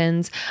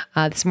activations.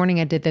 This morning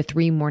I did the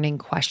 3 morning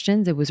questions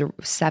questions. It was a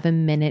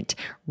 7-minute,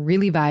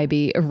 really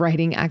vibey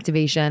writing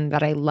activation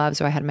that I love.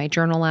 So I had my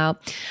journal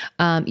out.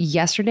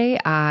 Yesterday,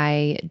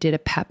 I did a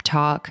pep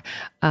talk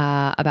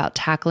about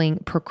tackling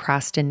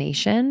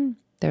procrastination.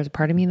 There's a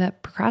part of me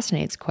that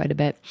procrastinates quite a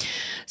bit.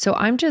 So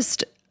I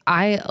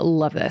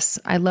love this.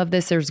 I love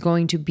this. There's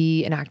going to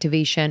be an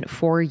activation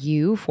for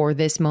you for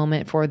this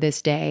moment, for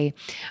this day.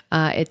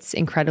 It's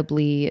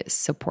incredibly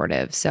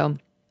supportive. So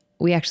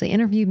we actually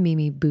interviewed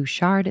Mimi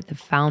Bouchard, the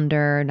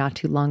founder, not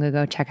too long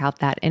ago. Check out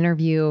that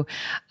interview.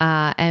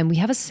 And we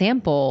have a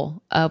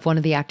sample of one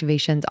of the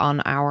activations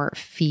on our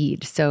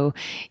feed. So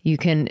you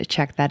can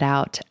check that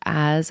out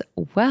as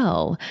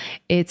well.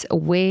 It's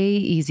way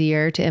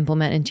easier to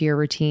implement into your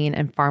routine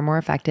and far more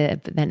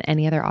effective than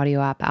any other audio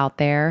app out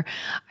there.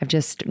 I've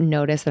just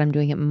noticed that I'm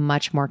doing it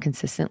much more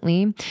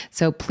consistently.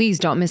 So please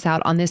don't miss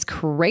out on this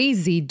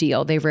crazy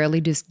deal. They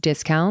rarely do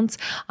discounts.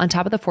 On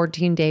top of the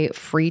 14-day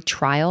free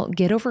trial,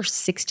 get over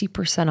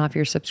 60% off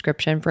your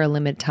subscription for a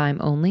limited time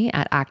only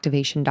at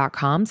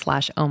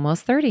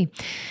activation.com/almost30.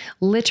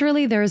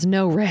 Literally, there is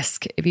no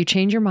risk. If you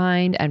change your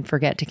mind and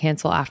forget to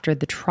cancel after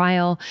the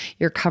trial,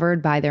 you're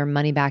covered by their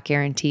money-back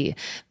guarantee.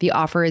 The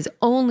offer is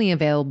only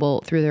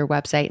available through their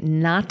website,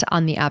 not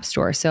on the App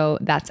Store. So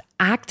that's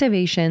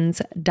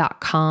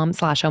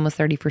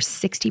activations.com/almost30 for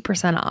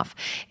 60% off.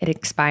 It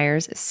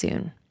expires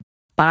soon.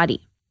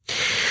 Body.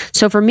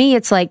 So for me,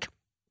 it's like,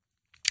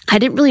 I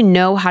didn't really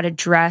know how to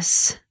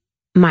dress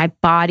my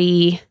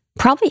body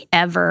probably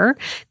ever,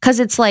 because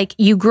it's like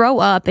you grow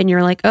up and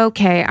you're like,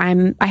 okay,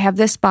 I have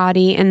this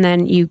body, and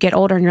then you get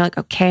older and you're like,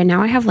 okay,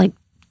 now I have like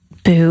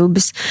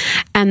boobs,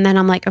 and then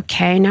I'm like,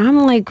 okay, now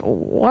I'm like,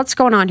 what's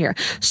going on here?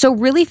 So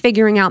really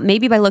figuring out,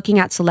 maybe by looking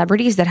at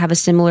celebrities that have a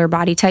similar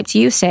body type to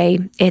you, say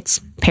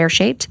it's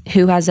pear-shaped,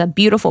 who has a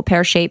beautiful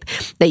pear shape,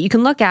 that you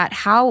can look at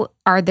how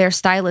are their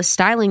stylists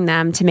styling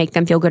them to make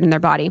them feel good in their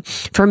body.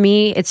 For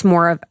me, it's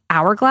more of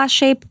hourglass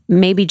shape,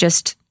 maybe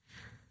just,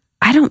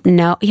 I don't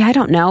know. Yeah, I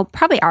don't know.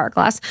 Probably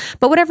hourglass.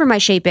 But whatever my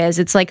shape is,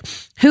 it's like,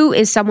 who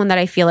is someone that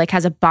I feel like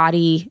has a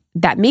body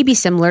that may be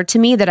similar to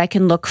me, that I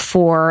can look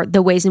for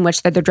the ways in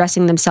which that they're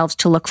dressing themselves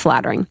to look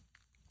flattering.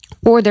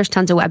 Or there's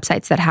tons of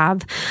websites that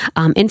have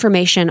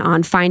information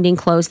on finding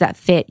clothes that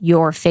fit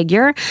your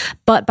figure.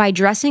 But by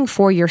dressing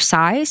for your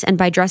size and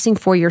by dressing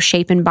for your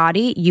shape and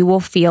body, you will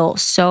feel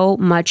so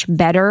much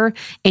better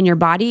in your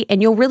body,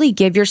 and you'll really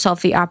give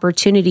yourself the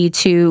opportunity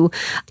to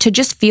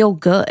just feel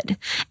good.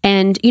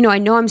 And, you know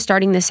I'm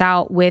starting this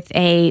out with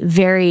a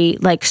very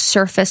like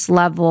surface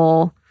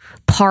level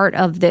part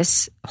of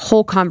this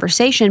whole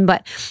conversation,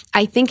 but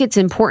I think it's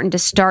important to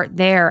start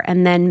there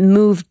and then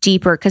move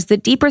deeper, because the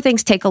deeper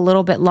things take a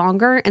little bit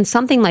longer, and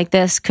something like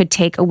this could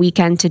take a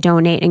weekend to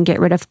donate and get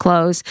rid of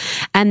clothes,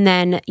 and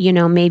then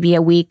maybe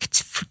a week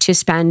to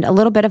spend a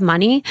little bit of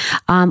money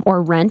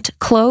or rent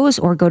clothes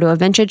or go to a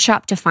vintage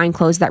shop to find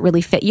clothes that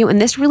really fit you.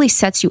 And this really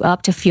sets you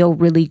up to feel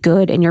really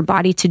good in your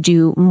body to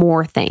do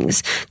more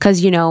things,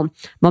 because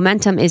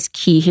momentum is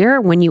key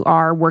here when you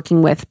are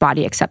working with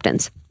body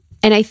acceptance.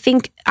 And I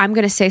think I'm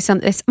going to say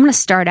something. I'm going to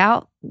start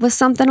out with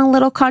something a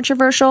little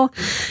controversial.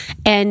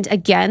 And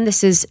again,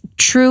 this is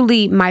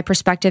truly my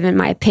perspective and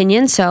my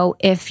opinion. So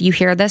if you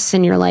hear this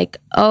and you're like,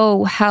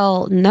 oh,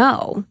 hell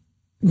no,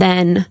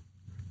 then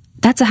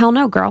that's a hell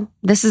no, girl.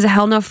 This is a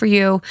hell no for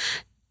you.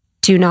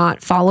 Do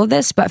not follow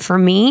this. But for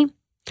me,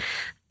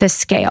 the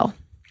scale.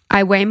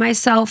 I weigh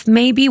myself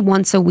maybe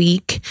once a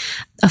week,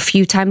 a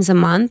few times a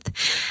month.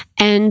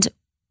 And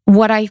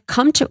what I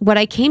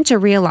came to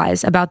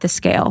realize about the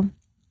scale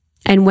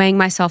and weighing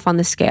myself on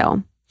the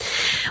scale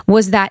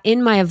was that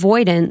in my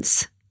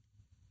avoidance,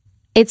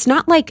 it's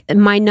not like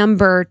my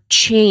number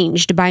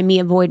changed by me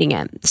avoiding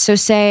it. So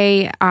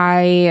say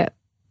I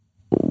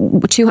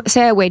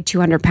weighed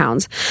 200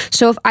 pounds.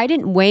 So if I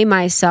didn't weigh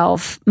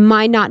myself,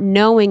 my not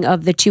knowing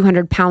of the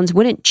 200 pounds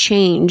wouldn't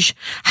change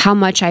how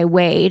much I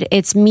weighed.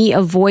 It's me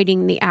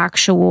avoiding the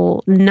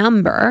actual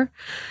number.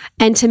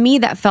 And to me,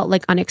 that felt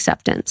like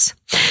unacceptance.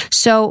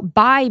 So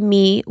by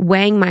me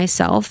weighing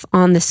myself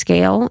on the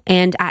scale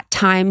and at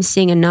times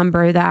seeing a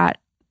number that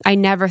I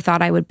never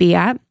thought I would be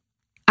at,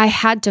 I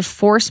had to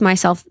force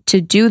myself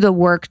to do the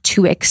work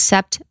to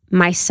accept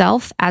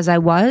myself as I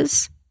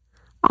was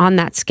on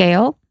that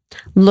scale,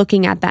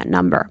 looking at that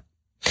number.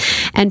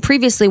 And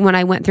previously, when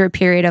I went through a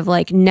period of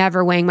like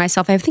never weighing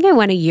myself, I think I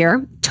went a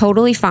year,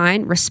 totally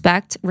fine,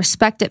 respect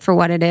it for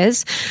what it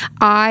is.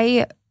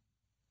 I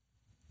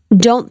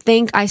don't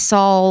think I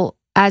saw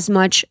as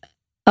much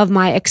of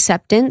my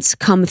acceptance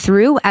come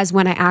through as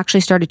when I actually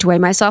started to weigh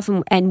myself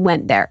and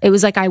went there. It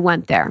was like I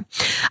went there.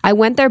 I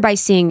went there by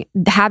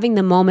having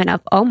the moment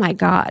of, oh my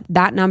God,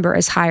 that number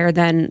is higher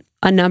than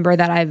a number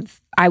that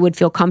I would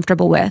feel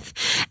comfortable with.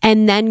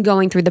 And then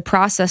going through the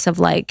process of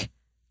like,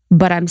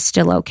 but I'm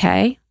still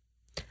okay.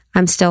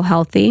 I'm still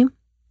healthy.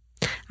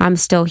 I'm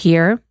still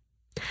here.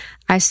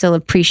 I still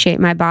appreciate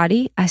my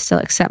body. I still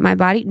accept my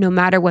body, no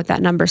matter what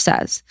that number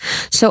says.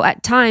 So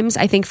at times,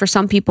 I think for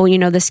some people,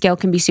 the scale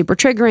can be super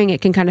triggering.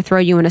 It can kind of throw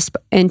you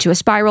into a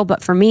spiral.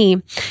 But for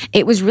me,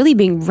 it was really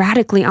being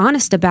radically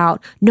honest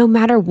about no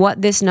matter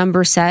what this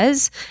number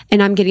says,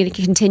 and I'm going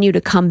to continue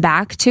to come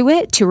back to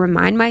it to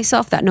remind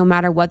myself that no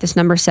matter what this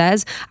number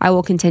says, I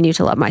will continue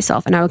to love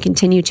myself and I will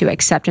continue to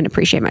accept and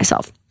appreciate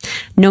myself,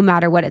 no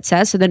matter what it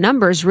says. So the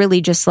number is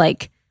really just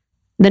like,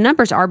 the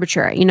number's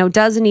arbitrary,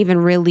 doesn't even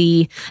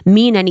really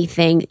mean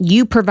anything.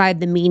 You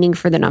provide the meaning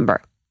for the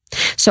number.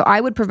 So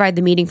I would provide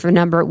the meaning for the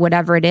number,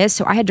 whatever it is.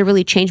 So I had to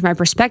really change my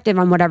perspective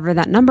on whatever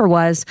that number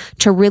was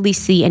to really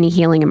see any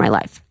healing in my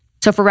life.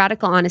 So for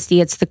radical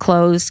honesty, it's the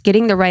clothes,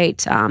 getting the right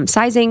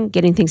sizing,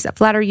 getting things that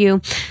flatter you.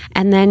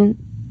 And then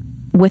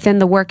within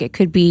the work, it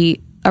could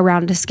be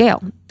around a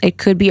scale. It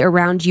could be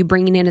around you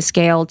bringing in a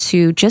scale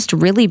to just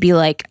really be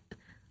like,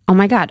 oh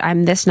my God,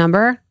 I'm this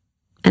number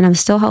and I'm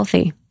still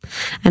healthy.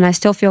 And I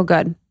still feel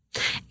good.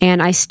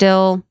 And I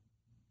still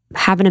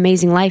have an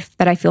amazing life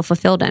that I feel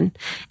fulfilled in.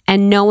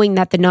 And knowing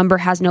that the number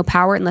has no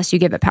power unless you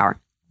give it power.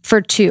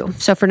 For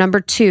number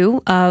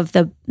 2 of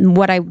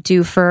what I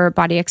do for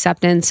body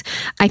acceptance,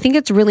 I think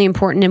it's really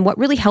important. And what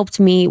really helped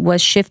me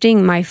was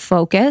shifting my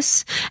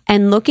focus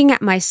and looking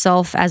at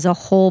myself as a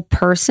whole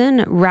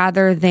person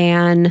rather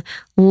than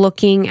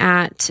looking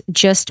at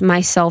just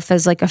myself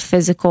as like a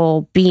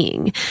physical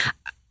being.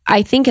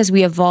 I think as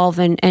we evolve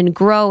and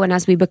grow and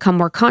as we become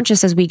more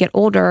conscious as we get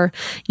older,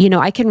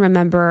 I can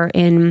remember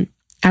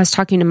I was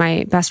talking to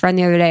my best friend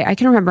the other day. I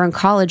can remember in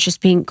college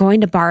just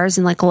going to bars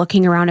and like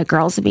looking around at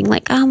girls and being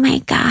like, oh my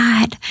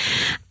God,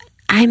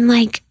 I'm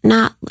like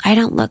I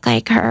don't look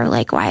like her.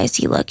 Like, why is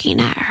he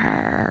looking at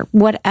her?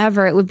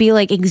 Whatever. It would be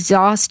like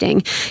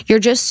exhausting. You're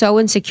just so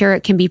insecure.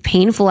 It can be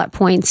painful at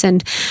points.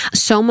 And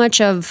so much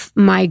of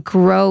my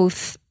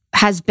growth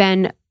has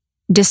been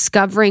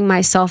discovering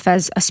myself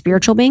as a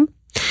spiritual being,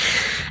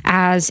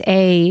 as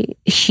a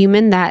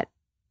human that,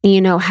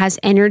 has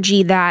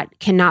energy that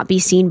cannot be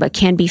seen but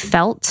can be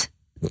felt,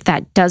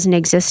 that doesn't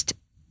exist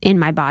in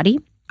my body,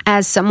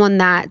 as someone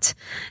that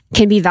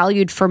can be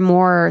valued for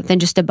more than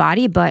just a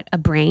body, but a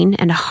brain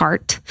and a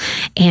heart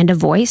and a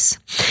voice.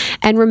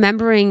 And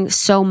remembering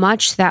so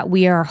much that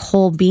we are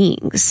whole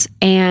beings.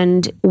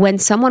 And when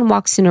someone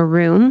walks in a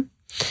room,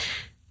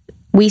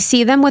 we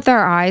see them with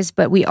our eyes,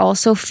 but we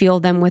also feel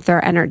them with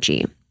our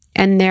energy.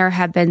 And there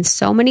have been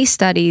so many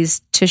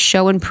studies to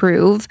show and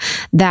prove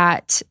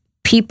that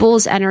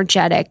people's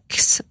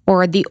energetics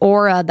or the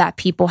aura that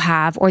people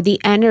have or the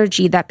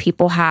energy that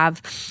people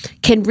have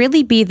can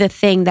really be the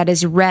thing that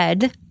is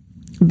read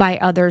by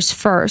others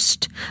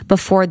first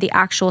before the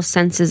actual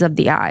senses of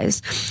the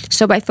eyes.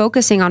 So by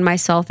focusing on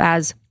myself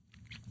as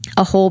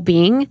a whole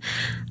being,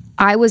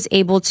 I was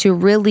able to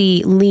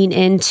really lean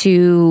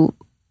into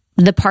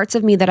the parts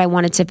of me that I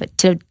wanted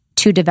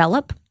to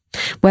develop,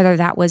 whether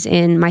that was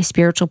in my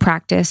spiritual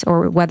practice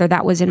or whether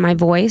that was in my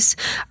voice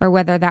or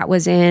whether that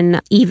was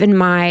in even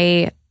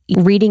my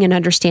reading and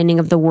understanding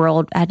of the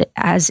world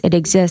as it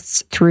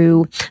exists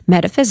through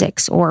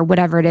metaphysics or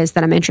whatever it is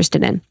that I'm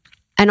interested in.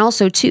 And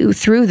also too,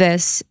 through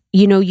this,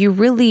 you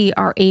really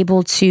are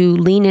able to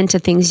lean into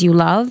things you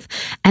love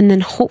and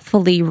then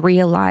hopefully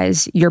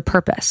realize your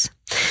purpose.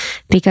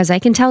 Because I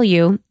can tell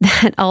you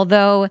that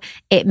although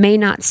it may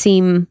not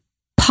seem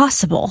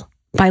possible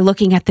by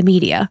looking at the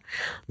media,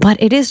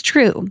 but it is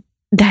true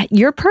that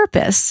your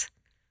purpose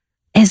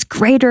is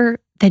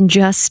greater than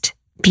just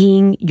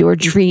being your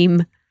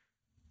dream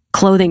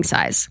clothing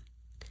size.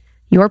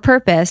 Your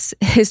purpose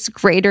is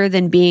greater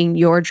than being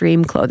your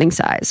dream clothing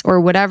size or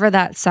whatever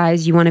that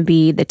size you want to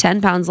be, the 10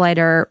 pounds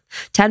lighter,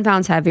 10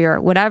 pounds heavier,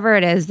 whatever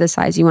it is, the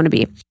size you want to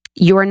be.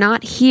 You're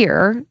not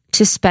here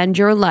to spend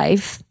your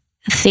life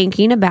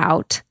thinking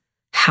about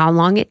how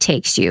long it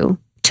takes you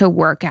to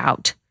work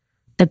out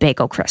the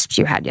bagel crisps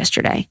you had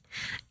yesterday.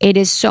 It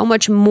is so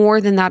much more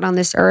than that on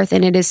this earth.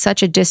 And it is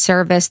such a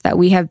disservice that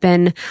we have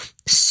been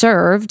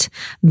served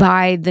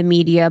by the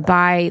media,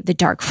 by the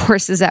dark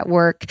forces at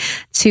work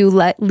to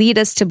lead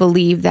us to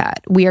believe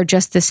that we are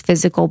just this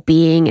physical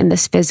being in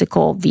this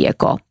physical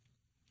vehicle.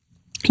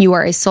 You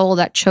are a soul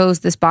that chose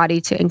this body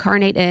to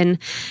incarnate in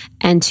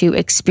and to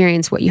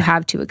experience what you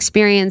have to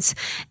experience.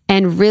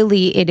 And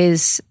really, it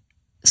is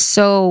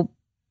so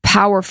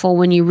powerful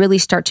when you really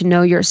start to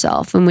know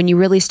yourself and when you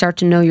really start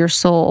to know your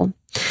soul,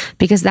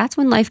 because that's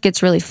when life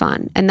gets really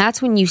fun. And that's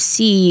when you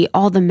see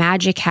all the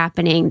magic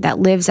happening that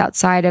lives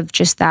outside of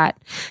just that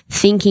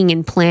thinking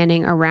and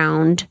planning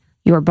around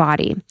your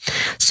body.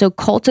 So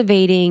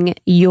cultivating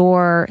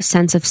your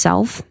sense of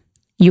self,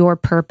 your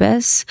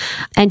purpose,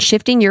 and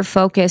shifting your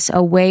focus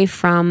away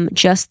from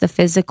just the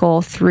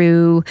physical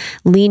through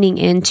leaning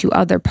into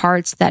other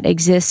parts that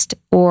exist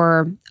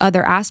or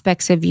other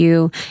aspects of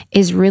you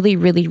is really,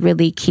 really,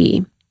 really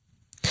key.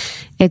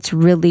 It's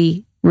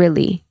really,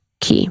 really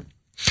key.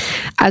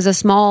 As a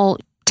small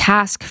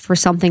task for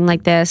something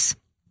like this,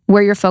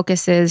 where your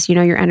focus is,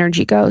 your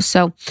energy goes.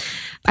 So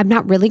I'm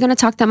not really going to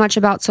talk that much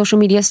about social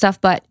media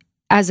stuff, but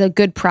as a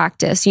good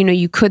practice,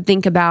 you could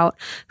think about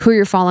who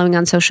you're following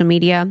on social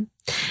media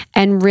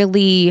and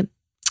really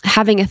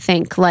having a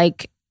think,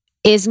 like,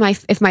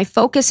 if my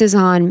focus is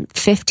on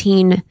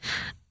 15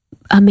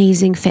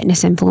 amazing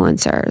fitness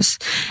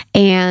influencers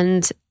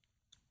and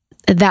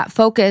that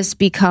focus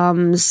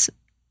becomes,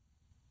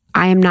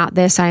 I am not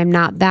this, I am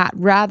not that,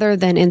 rather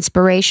than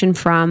inspiration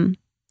from,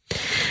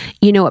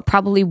 it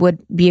probably would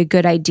be a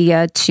good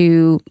idea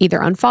to either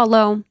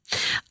unfollow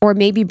or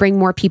maybe bring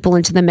more people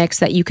into the mix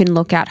that you can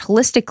look at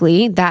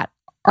holistically that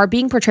are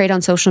being portrayed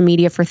on social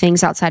media for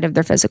things outside of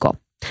their physical.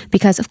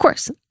 Because of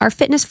course, our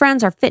fitness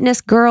friends, our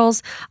fitness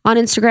girls on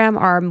Instagram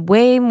are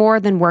way more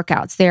than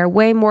workouts. They are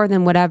way more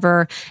than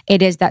whatever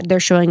it is that they're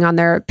showing on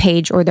their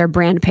page or their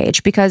brand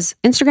page, because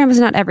Instagram is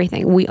not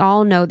everything. We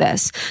all know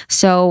this.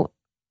 So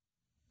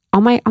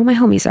all my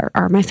homies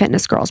are my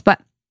fitness girls,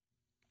 but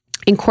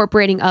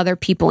incorporating other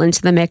people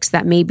into the mix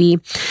that maybe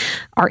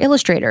are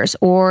illustrators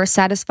or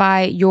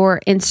satisfy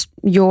your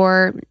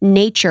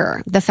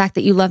nature, the fact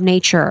that you love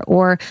nature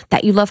or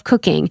that you love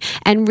cooking.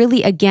 And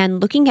really, again,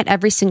 looking at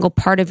every single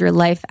part of your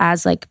life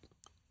as like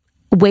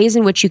ways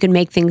in which you can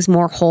make things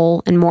more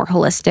whole and more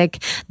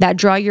holistic that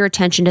draw your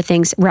attention to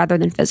things rather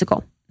than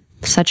physical.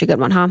 Such a good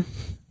one, huh?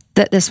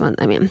 This one,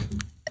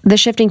 the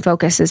shifting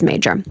focus is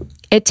major.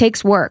 It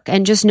takes work,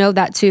 and just know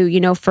that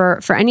too,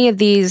 for any of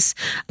these,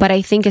 but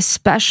I think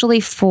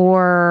especially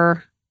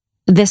for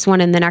this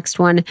one and the next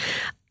one,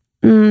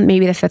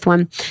 maybe the fifth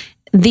one,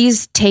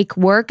 these take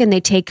work and they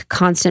take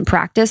constant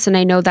practice. And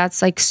I know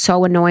that's like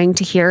so annoying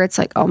to hear. It's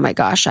like, oh my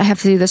gosh, I have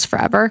to do this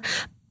forever.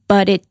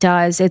 But it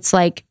does. It's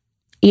like,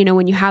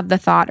 when you have the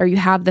thought or you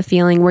have the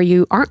feeling where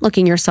you aren't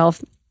looking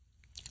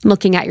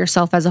at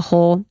yourself as a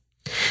whole,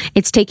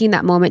 it's taking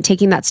that moment,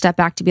 taking that step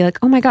back to be like,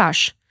 oh my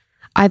gosh,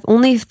 I've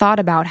only thought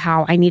about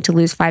how I need to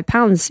lose 5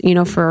 pounds,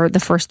 for the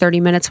first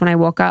 30 minutes when I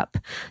woke up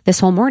this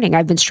whole morning.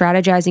 I've been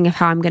strategizing of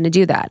how I'm going to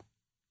do that.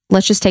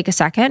 Let's just take a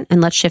second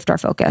and let's shift our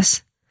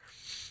focus.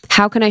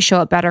 How can I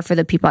show up better for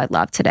the people I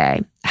love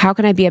today? How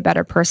can I be a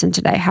better person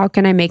today? How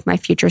can I make my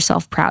future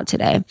self proud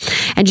today?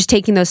 And just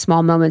taking those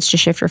small moments to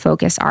shift your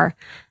focus are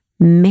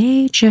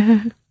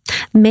major.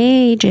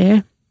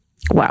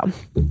 Wow.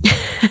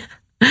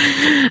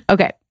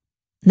 Okay.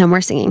 No more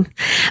singing.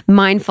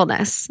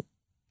 Mindfulness.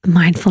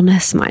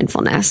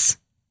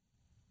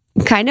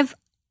 Kind of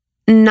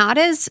not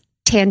as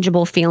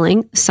tangible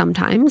feeling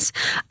sometimes.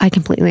 I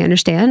completely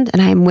understand and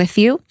I am with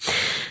you.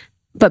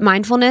 But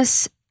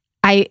mindfulness,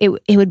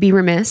 it would be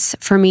remiss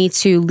for me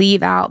to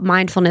leave out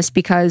mindfulness,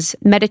 because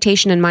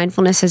meditation and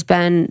mindfulness has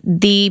been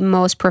the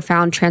most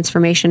profound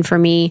transformation for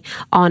me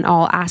on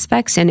all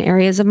aspects and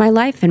areas of my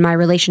life, and my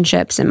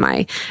relationships, and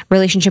my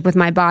relationship with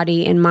my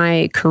body, and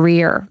my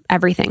career,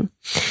 everything.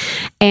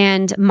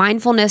 And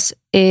mindfulness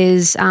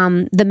is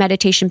the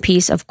meditation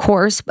piece, of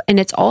course, and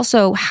it's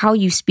also how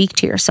you speak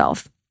to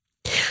yourself.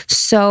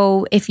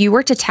 So if you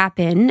were to tap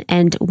in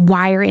and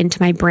wire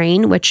into my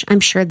brain, which I'm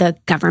sure the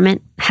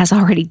government has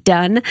already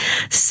done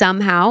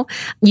somehow,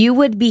 you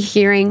would be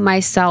hearing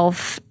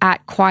myself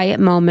at quiet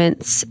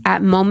moments,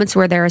 at moments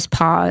where there is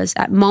pause,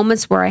 at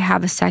moments where I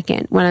have a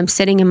second, when I'm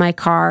sitting in my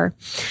car,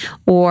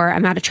 or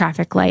I'm at a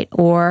traffic light,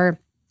 or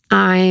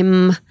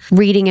I'm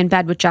reading in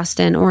bed with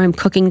Justin, or I'm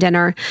cooking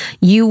dinner.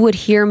 You would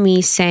hear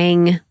me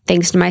saying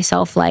things to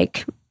myself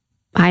like,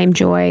 I am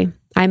joy,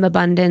 I'm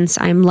abundance,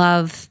 I'm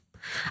love,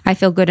 I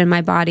feel good in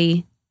my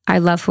body, I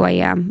love who I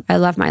am, I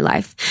love my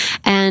life.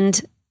 And,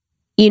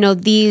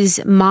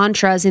 these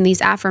mantras and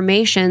these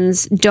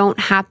affirmations don't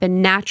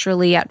happen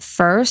naturally at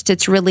first.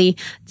 It's really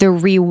the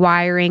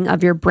rewiring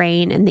of your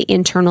brain and the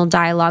internal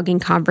dialogue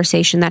and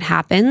conversation that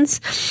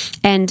happens.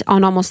 And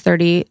on Almost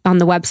 30 on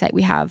the website,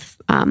 we have,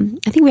 I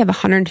think we have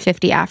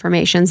 150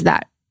 affirmations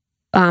that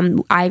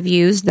I've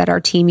used, that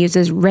our team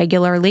uses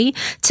regularly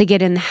to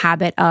get in the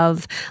habit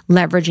of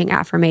leveraging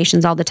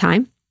affirmations all the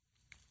time.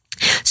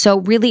 So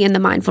really in the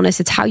mindfulness,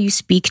 it's how you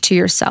speak to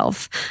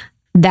yourself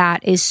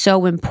that is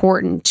so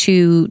important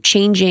to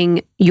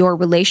changing your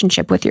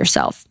relationship with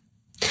yourself.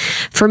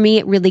 For me,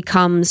 it really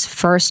comes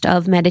first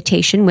of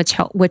meditation,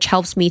 which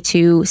helps me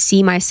to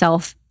see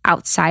myself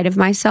outside of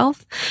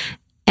myself.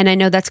 And I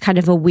know that's kind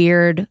of a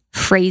weird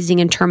phrasing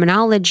and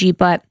terminology,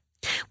 but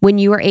when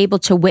you are able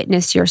to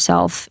witness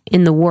yourself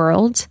in the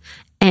world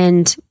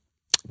and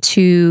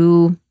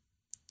to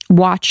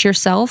watch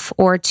yourself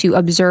or to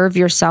observe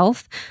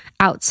yourself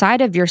outside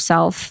of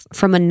yourself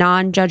from a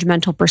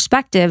non-judgmental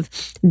perspective,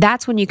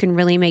 that's when you can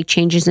really make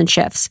changes and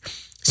shifts.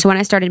 So when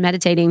I started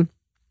meditating,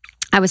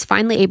 I was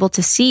finally able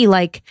to see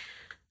like,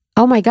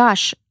 oh my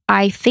gosh,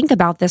 I think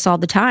about this all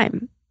the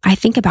time. I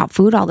think about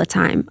food all the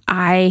time.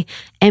 I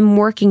am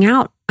working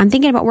out. I'm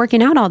thinking about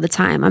working out all the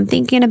time. I'm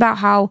thinking about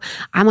how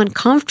I'm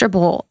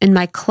uncomfortable in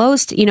my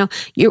clothes.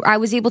 I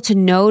was able to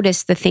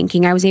notice the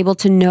thinking. I was able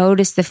to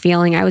notice the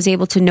feeling. I was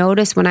able to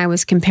notice when I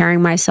was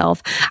comparing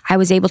myself. I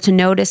was able to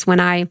notice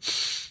when I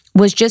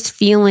was just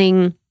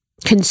feeling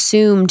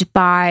consumed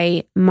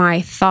by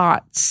my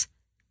thoughts.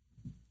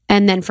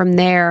 And then from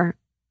there,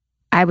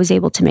 I was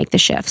able to make the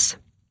shifts.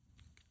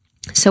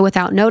 So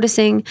without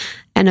noticing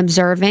and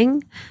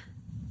observing,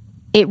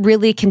 it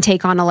really can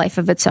take on a life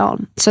of its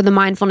own. So the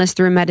mindfulness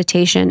through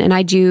meditation, and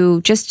I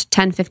do just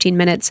 10, 15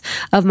 minutes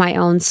of my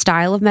own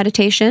style of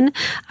meditation,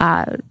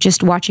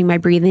 just watching my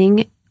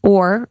breathing.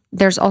 Or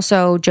there's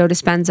also Joe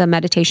Dispenza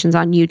meditations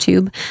on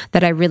YouTube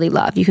that I really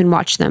love. You can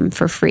watch them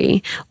for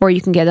free, or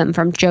you can get them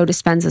from Joe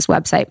Dispenza's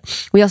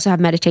website. We also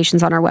have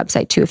meditations on our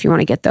website too, if you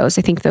want to get those.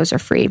 I think those are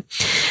free.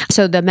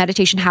 So the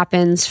meditation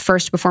happens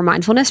first before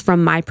mindfulness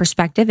from my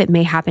perspective. It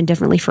may happen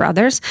differently for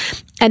others.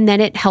 And then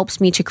it helps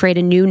me to create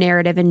a new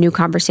narrative and new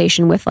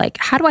conversation with like,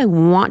 how do I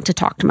want to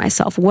talk to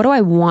myself? What do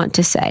I want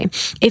to say?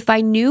 If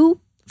I knew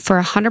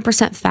for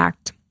 100%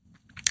 fact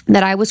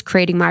that I was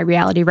creating my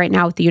reality right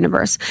now with the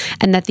universe,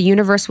 and that the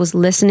universe was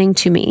listening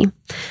to me,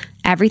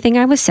 everything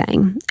I was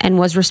saying, and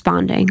was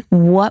responding,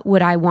 what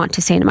would I want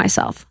to say to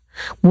myself?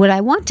 Would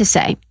I want to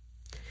say,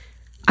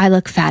 I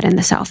look fat in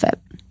this outfit?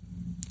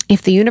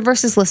 If the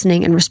universe is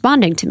listening and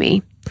responding to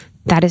me,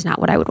 that is not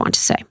what I would want to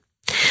say.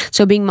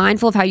 So being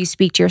mindful of how you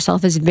speak to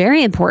yourself is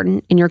very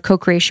important in your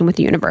co-creation with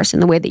the universe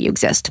and the way that you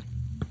exist.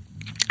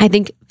 I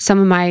think some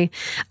of my,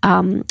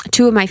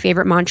 two of my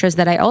favorite mantras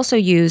that I also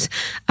use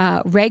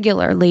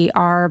regularly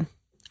are,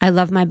 I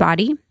love my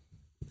body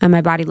and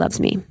my body loves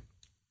me.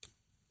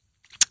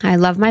 I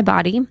love my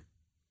body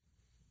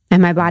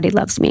and my body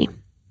loves me.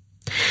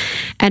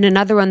 And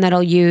another one that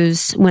I'll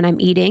use when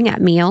I'm eating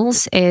at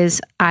meals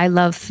is, I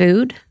love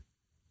food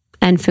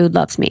and food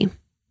loves me.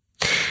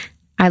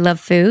 I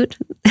love food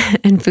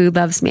and food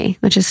loves me,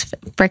 which is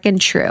freaking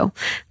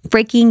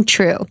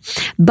true.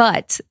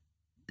 But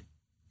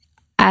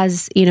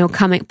as you know,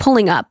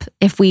 pulling up,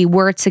 if we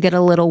were to get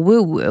a little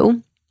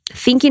woo-woo,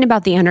 thinking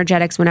about the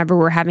energetics whenever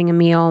we're having a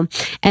meal,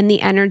 and the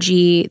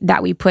energy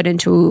that we put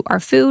into our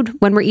food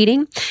when we're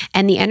eating,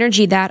 and the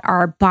energy that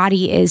our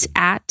body is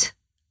at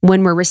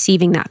when we're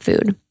receiving that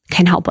food,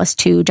 can help us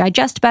to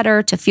digest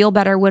better, to feel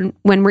better when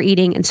we're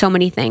eating, and so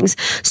many things.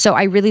 So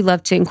I really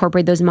love to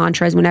incorporate those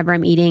mantras whenever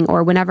I'm eating,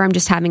 or whenever I'm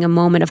just having a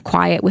moment of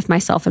quiet with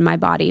myself and my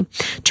body,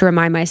 to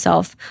remind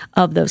myself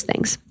of those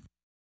things.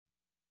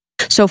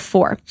 So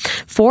 4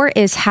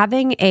 is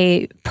having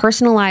a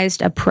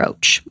personalized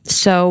approach.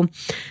 So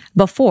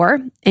before,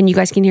 and you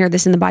guys can hear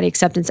this in the body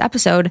acceptance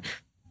episode,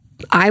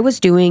 I was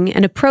doing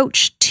an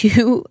approach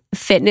to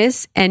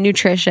fitness and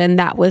nutrition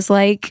that was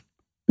like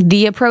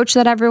the approach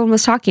that everyone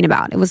was talking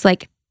about. It was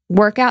like,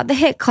 work out the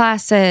HIIT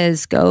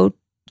classes, go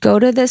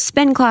to the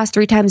spin class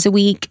 3 times a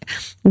week,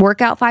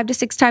 work out 5 to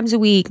 6 times a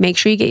week, make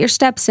sure you get your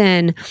steps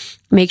in,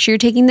 make sure you're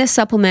taking this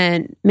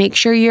supplement, make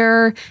sure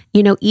you're,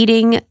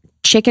 eating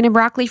chicken and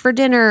broccoli for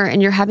dinner,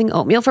 and you're having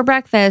oatmeal for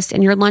breakfast,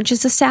 and your lunch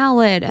is a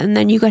salad, and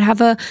then you could have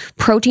a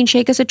protein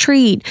shake as a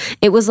treat.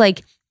 It was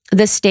like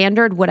the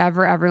standard,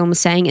 whatever everyone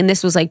was saying. And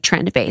this was like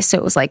trend based. So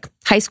it was like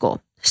high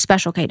school,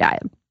 Special K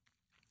diet,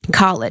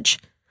 college,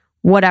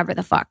 whatever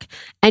the fuck,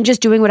 and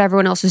just doing what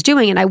everyone else was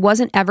doing. And I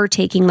wasn't ever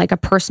taking like a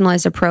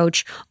personalized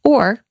approach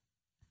or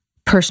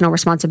personal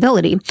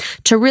responsibility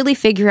to really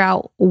figure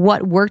out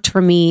what worked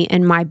for me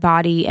and my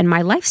body and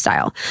my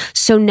lifestyle.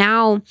 So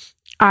now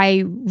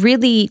I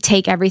really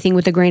take everything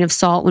with a grain of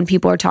salt when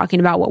people are talking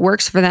about what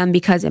works for them,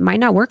 because it might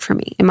not work for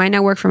me. It might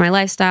not work for my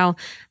lifestyle,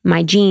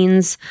 my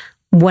genes,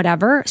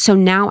 whatever. So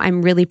now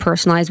I'm really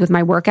personalized with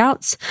my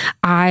workouts.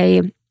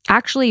 I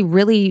actually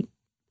really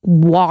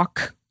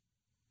walk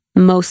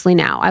mostly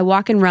now. I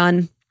walk and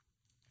run.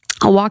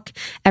 I'll walk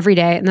every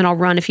day, and then I'll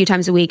run a few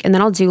times a week, and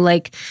then I'll do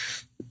like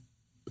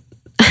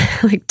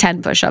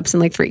 10 push-ups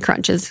and like 3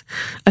 crunches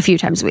a few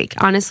times a week.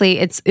 Honestly,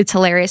 it's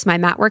hilarious. My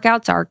mat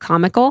workouts are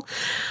comical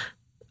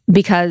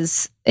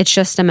because it's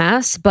just a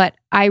mess, but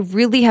I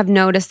really have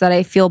noticed that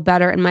I feel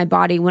better in my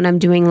body when I'm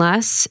doing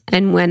less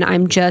and when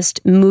I'm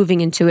just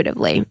moving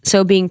intuitively.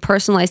 So being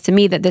personalized to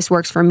me, that this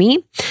works for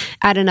me.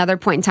 At another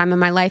point in time in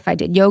my life, I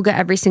did yoga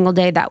every single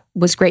day. That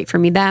was great for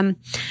me then.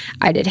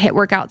 I did HIIT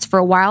workouts for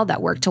a while.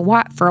 That worked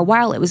for a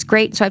while. It was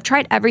great. So I've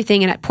tried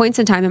everything, and at points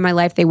in time in my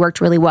life, they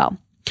worked really well.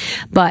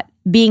 But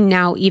being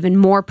now even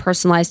more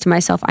personalized to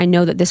myself, I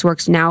know that this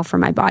works now for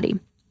my body.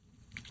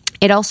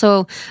 It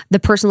also, the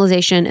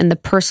personalization and the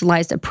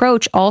personalized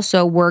approach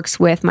also works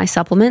with my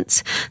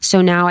supplements.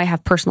 So now I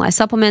have personalized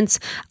supplements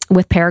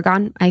with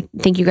Paragon. I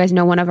think you guys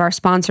know one of our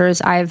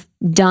sponsors. I've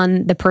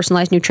done the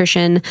personalized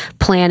nutrition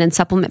plan and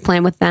supplement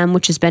plan with them,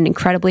 which has been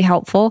incredibly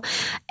helpful.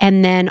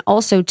 And then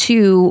also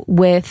too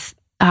with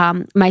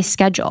my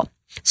schedule.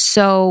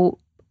 So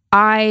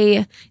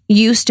I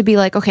used to be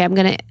like, okay, I'm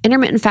going to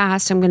intermittent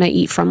fast. I'm going to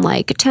eat from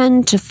like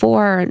 10 to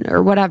 4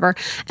 or whatever.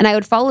 And I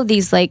would follow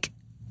these like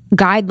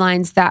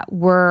guidelines that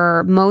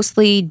were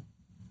mostly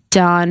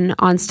done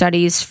on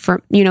studies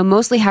for,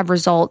 mostly have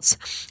results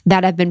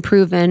that have been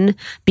proven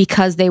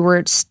because they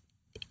were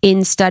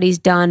in studies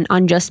done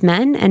on just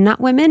men and not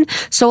women.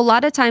 So a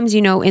lot of times,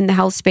 in the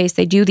health space,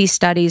 they do these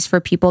studies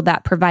for people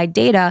that provide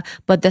data,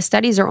 but the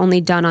studies are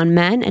only done on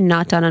men and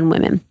not done on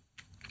women.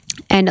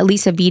 And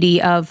Elisa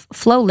Vitti of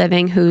Flow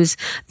Living, who's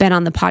been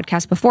on the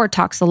podcast before,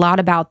 talks a lot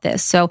about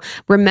this. So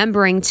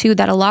remembering too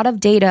that a lot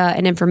of data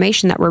and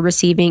information that we're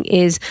receiving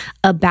is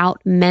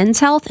about men's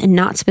health and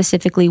not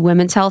specifically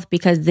women's health,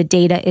 because the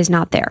data is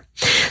not there.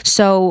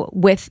 So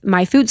with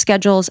my food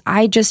schedules,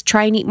 I just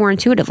try and eat more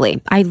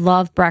intuitively. I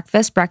love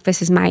breakfast.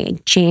 Breakfast is my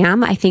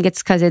jam. I think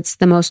it's because it's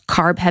the most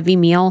carb heavy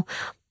meal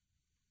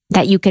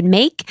that you can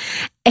make.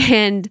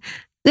 And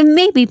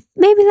maybe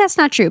that's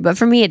not true, but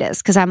for me it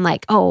is, because I'm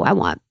like, oh, I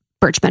want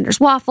Birch Benders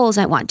waffles.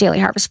 I want Daily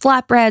Harvest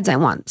flatbreads. I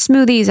want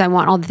smoothies. I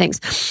want all the things.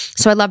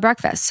 So I love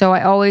breakfast. So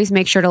I always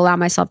make sure to allow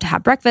myself to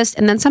have breakfast.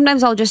 And then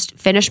sometimes I'll just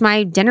finish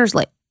my dinners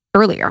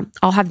earlier.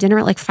 I'll have dinner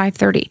at like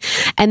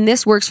 5:30. And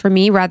this works for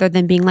me rather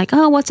than being like,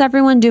 oh, what's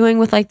everyone doing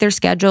with like their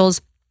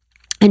schedules?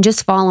 And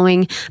just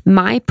following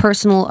my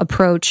personal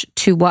approach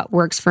to what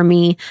works for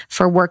me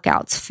for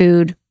workouts,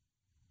 food,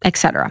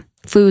 etc.,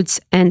 foods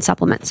and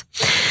supplements.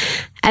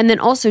 And then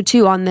also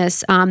too on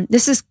this,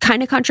 this is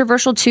kind of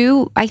controversial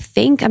too, I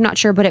think, I'm not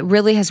sure, but it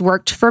really has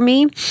worked for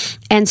me.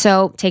 And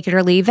so take it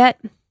or leave it,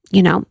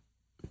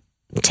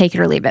 take it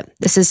or leave it.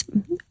 This is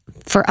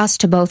for us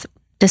to both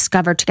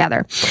discover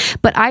together.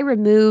 But I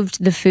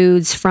removed the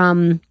foods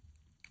from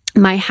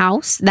my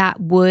house that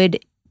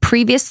would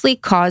previously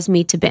cause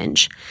me to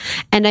binge.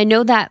 And I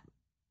know that,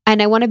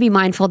 and I want to be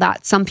mindful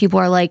that some people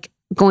are like,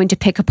 going to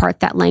pick apart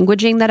that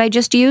languaging that I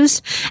just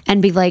used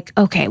and be like,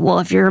 okay, well,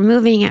 if you're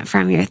removing it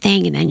from your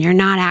thing and then you're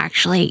not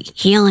actually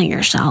healing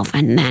yourself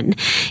and then,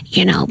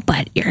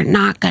 but you're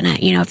not gonna,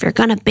 if you're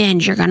gonna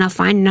binge, you're gonna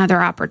find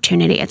another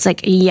opportunity. It's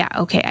like, yeah,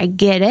 okay, I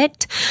get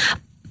it.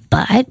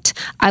 But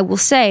I will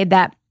say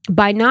that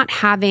by not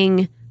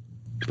having,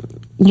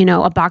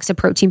 a box of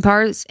protein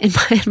bars in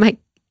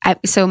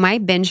so my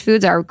binge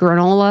foods are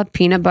granola,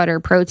 peanut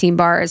butter, protein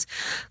bars,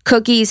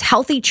 cookies,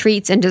 healthy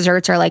treats, and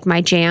desserts are like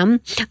my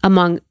jam,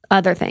 among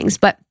other things.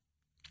 But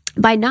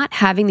by not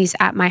having these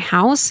at my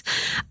house,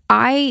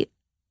 I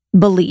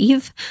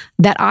believe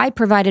that I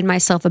provided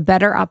myself a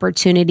better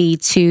opportunity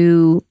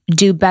to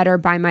do better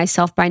by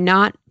myself by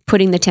not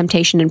putting the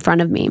temptation in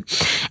front of me.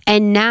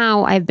 And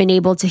now I've been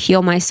able to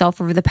heal myself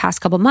over the past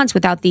couple months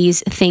without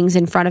these things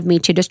in front of me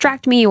to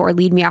distract me or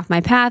lead me off my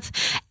path.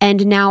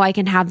 And now I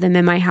can have them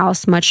in my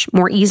house much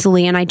more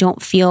easily. And I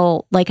don't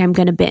feel like I'm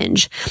going to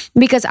binge,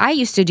 because I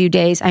used to do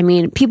days. I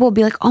mean, people would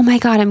be like, oh my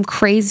God, I'm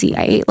crazy.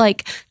 I ate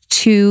like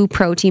 2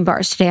 protein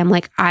bars today. I'm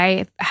like,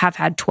 I have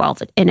had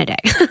 12 in a day.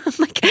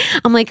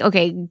 I'm like,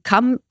 okay,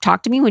 come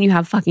talk to me when you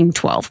have fucking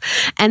 12.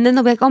 And then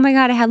they'll be like, oh my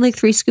God, I had like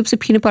 3 scoops of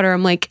peanut butter.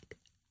 I'm like,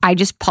 I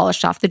just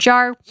polished off the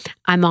jar.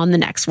 I'm on the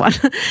next one.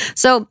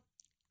 So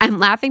I'm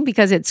laughing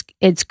because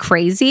it's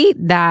crazy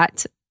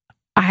that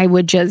I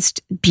would just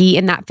be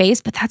in that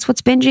phase, but that's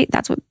what's binging.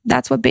 That's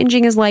what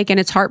binging is like. And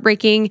it's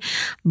heartbreaking,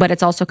 but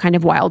it's also kind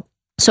of wild.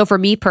 So for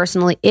me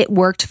personally, it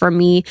worked for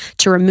me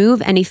to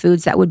remove any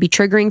foods that would be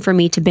triggering for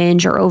me to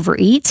binge or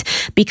overeat,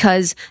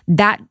 because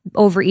that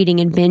overeating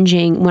and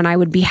binging, when I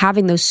would be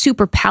having those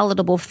super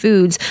palatable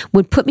foods,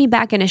 would put me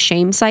back in a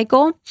shame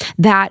cycle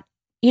that,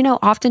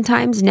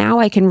 oftentimes now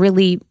I can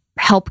really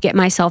help get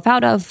myself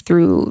out of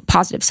through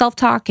positive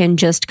self-talk and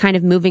just kind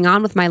of moving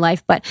on with my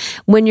life. But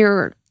when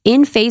you're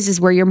in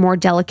phases where you're more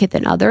delicate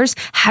than others,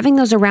 having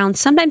those around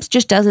sometimes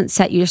just doesn't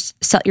set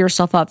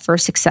yourself up for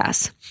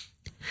success.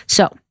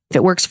 So if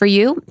it works for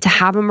you to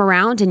have them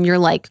around and you're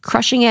like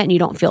crushing it and you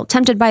don't feel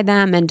tempted by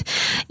them and,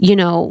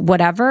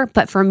 whatever.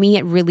 But for me,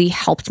 it really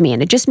helped me.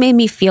 And it just made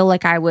me feel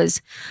like I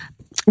was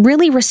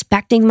really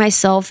respecting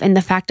myself in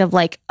the fact of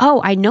like,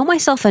 oh, I know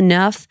myself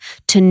enough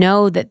to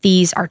know that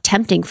these are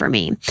tempting for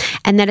me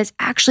and that it's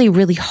actually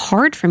really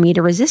hard for me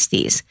to resist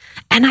these.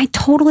 And I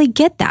totally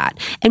get that.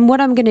 And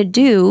what I'm going to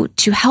do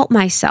to help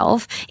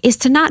myself is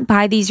to not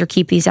buy these or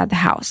keep these at the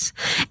house,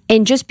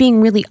 and just being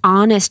really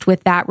honest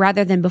with that,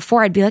 rather than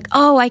before I'd be like,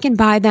 oh, I can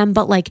buy them,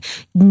 but like,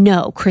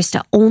 no,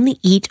 Krista, only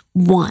eat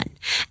 1.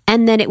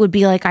 And then it would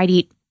be like, I'd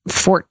eat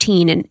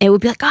 14 and it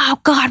would be like, oh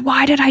God,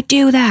 why did I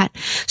do that?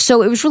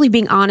 So it was really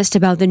being honest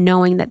about the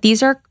knowing that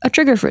these are a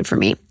trigger food for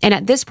me. And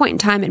at this point in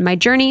time in my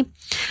journey,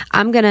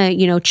 I'm going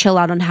to, chill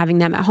out on having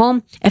them at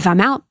home. If I'm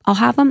out, I'll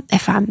have them.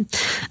 If I'm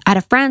at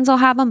a friend's, I'll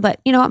have them.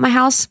 But at my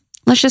house,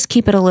 let's just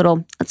keep it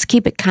let's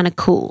keep it kind of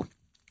cool.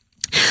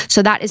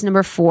 So that is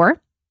number 4,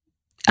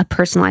 a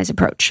personalized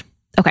approach.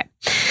 Okay.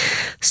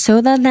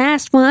 So the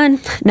last one,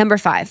 number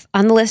 5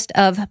 on the list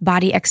of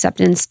body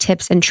acceptance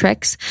tips and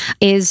tricks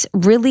is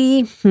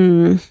really,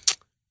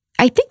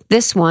 I think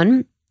this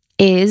one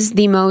is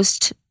the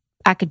most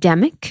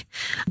academic,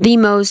 the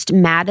most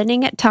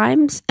maddening at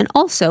times, and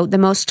also the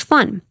most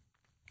fun.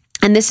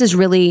 And this is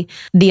really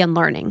the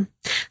unlearning.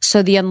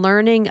 So the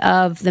unlearning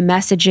of the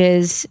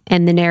messages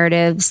and the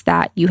narratives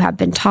that you have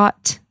been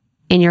taught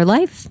in your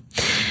life,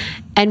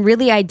 and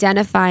really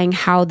identifying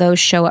how those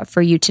show up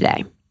for you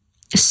today.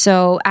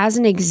 So as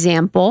an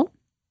example,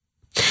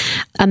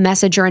 a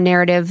message or a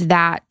narrative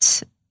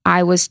that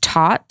I was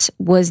taught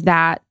was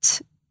that,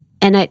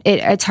 and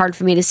it's hard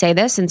for me to say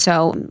this. And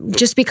so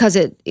just because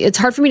it's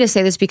hard for me to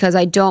say this because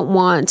I don't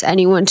want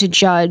anyone to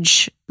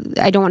judge.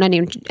 I don't want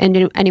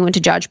anyone to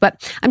judge,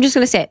 but I'm just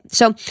going to say it.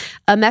 So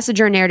a message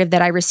or a narrative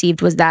that I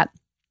received was that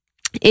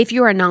if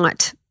you are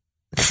not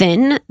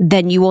thin,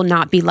 then you will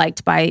not be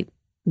liked by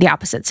the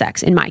opposite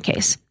sex, in my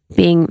case,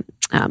 being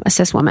a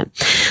cis woman.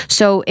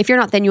 So if you're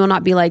not, then you will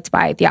not be liked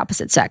by the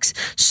opposite sex.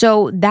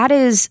 So that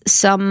is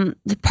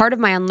part of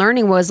my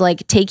unlearning was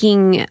like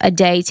taking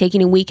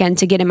a weekend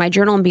to get in my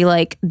journal and be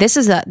like, this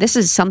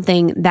is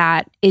something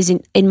that is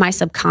in my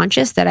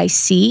subconscious that I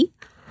see,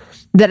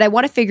 that I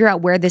want to figure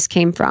out where this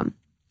came from.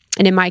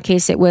 And in my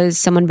case, it was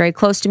someone very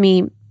close to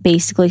me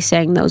basically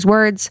saying those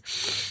words,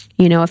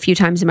 a few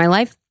times in my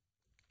life.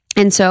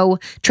 And so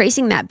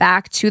tracing that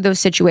back to those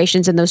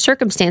situations and those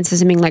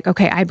circumstances and being like,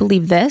 okay, I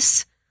believe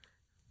this.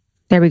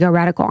 There we go,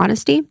 radical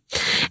honesty.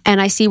 And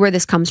I see where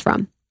this comes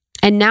from.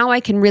 And now I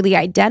can really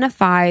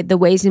identify the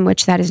ways in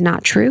which that is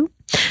not true,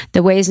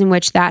 the ways in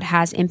which that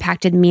has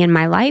impacted me in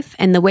my life,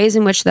 and the ways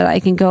in which that I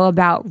can go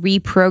about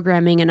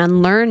reprogramming and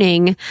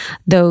unlearning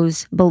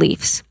those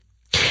beliefs.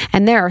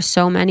 And there are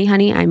so many,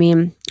 honey. I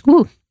mean,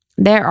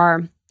 there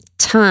are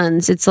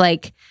tons. It's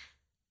like,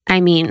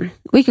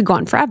 we could go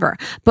on forever,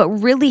 but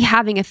really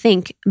having a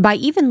think by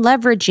even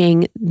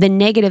leveraging the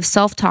negative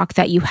self-talk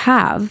that you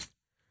have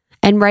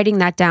and writing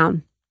that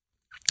down.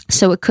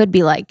 So it could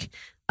be like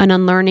an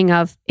unlearning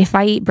of, if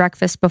I eat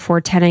breakfast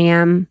before 10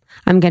 a.m.,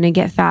 I'm going to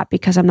get fat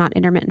because I'm not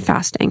intermittent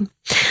fasting.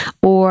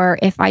 Or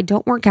if I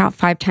don't work out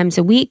 5 times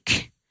a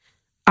week,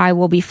 I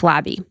will be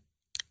flabby.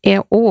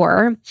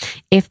 Or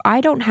if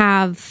I don't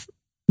have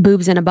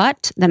boobs and a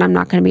butt, then I'm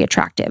not going to be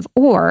attractive.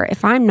 Or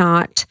if I'm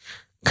not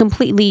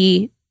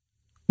completely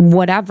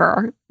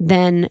whatever,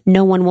 then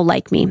no one will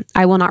like me.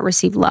 I will not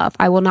receive love.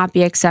 I will not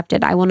be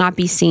accepted. I will not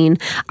be seen.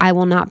 I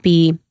will not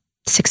be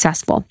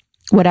successful,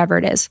 whatever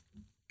it is.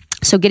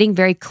 So getting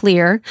very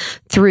clear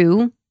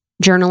through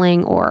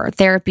journaling or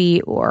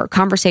therapy or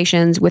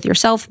conversations with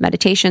yourself,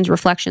 meditations,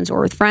 reflections,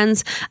 or with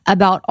friends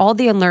about all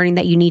the unlearning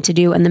that you need to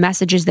do and the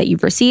messages that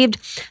you've received,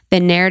 the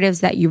narratives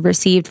that you've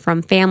received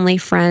from family,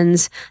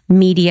 friends,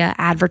 media,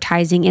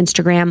 advertising,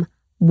 Instagram,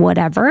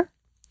 whatever.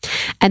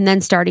 And then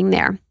starting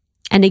there.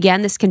 And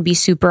again, this can be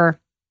super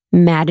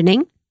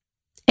maddening.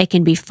 It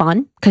can be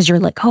fun because you're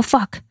like, oh,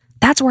 fuck,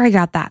 that's where I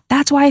got that.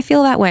 That's why I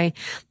feel that way.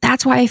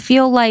 That's why I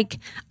feel like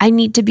I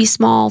need to be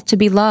small to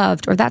be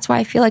loved. Or that's why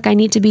I feel like I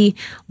need to be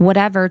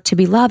whatever to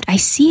be loved. I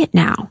see it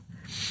now.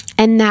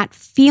 And that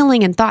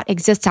feeling and thought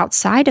exists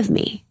outside of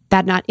me.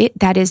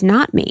 That is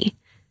not me.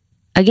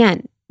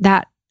 Again,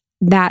 that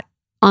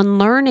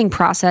unlearning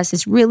process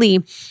is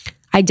really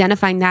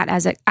identifying that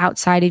as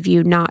outside of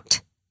you,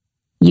 not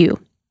you.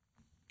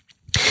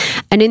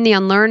 And in the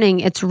unlearning,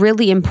 it's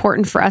really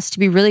important for us to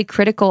be really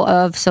critical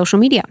of social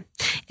media.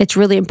 It's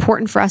really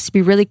important for us to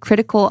be really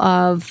critical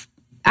of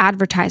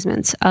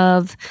advertisements,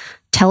 of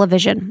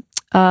television,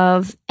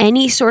 of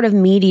any sort of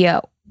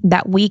media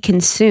that we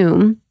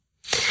consume,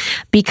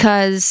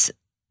 because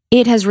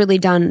it has really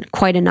done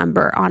quite a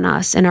number on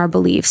us and our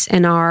beliefs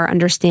and our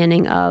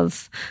understanding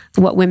of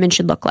what women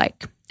should look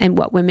like and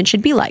what women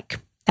should be like.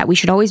 That we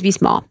should always be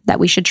small, that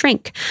we should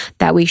shrink,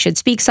 that we should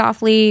speak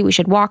softly, we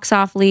should walk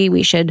softly,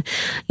 we should,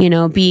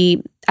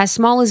 be as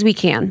small as we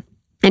can.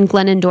 And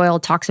Glennon Doyle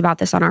talks about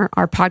this on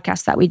our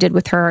podcast that we did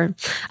with her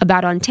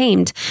about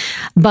Untamed.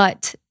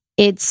 But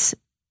it's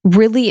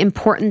really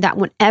important that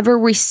whenever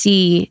we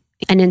see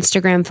an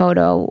Instagram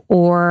photo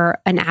or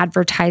an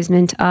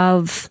advertisement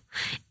of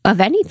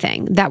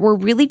anything, that we're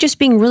really just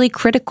being really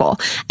critical.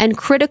 And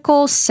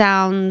critical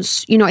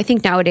sounds, I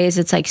think nowadays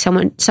it's like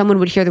someone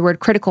would hear the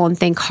word critical and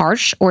think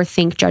harsh or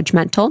think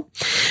judgmental.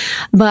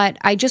 But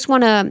I just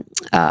want to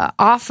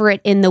offer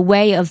it in the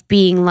way of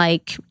being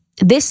like,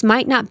 this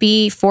might not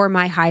be for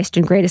my highest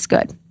and greatest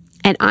good.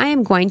 And I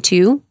am going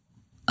to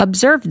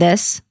observe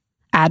this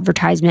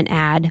advertisement,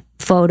 ad,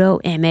 photo,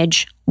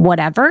 image,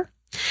 whatever,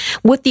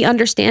 with the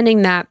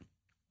understanding that,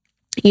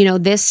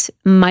 this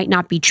might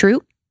not be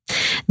true.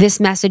 This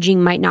messaging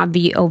might not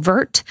be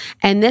overt,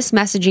 and this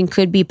messaging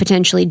could be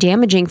potentially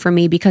damaging for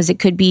me because it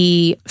could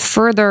be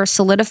further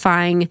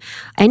solidifying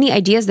any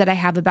ideas that I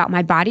have about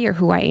my body or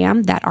who I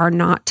am that are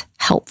not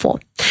helpful.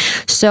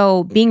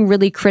 So being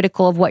really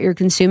critical of what you're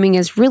consuming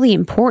is really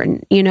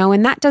important,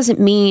 and that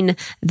doesn't mean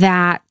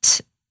that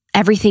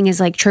everything is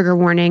like trigger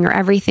warning or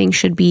everything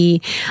should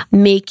be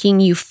making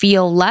you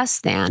feel less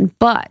than.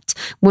 But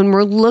when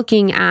we're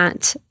looking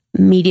at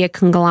media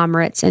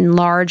conglomerates and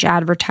large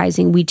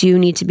advertising, we do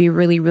need to be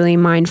really, really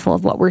mindful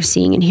of what we're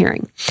seeing and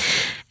hearing.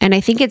 And I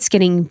think it's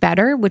getting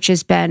better, which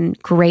has been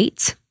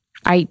great.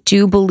 I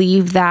do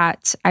believe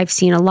that I've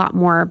seen a lot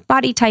more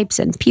body types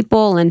and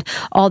people and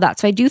all that.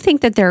 So I do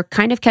think that they're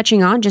kind of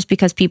catching on just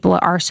because people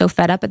are so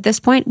fed up at this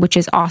point, which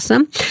is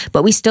awesome.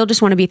 But we still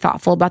just want to be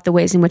thoughtful about the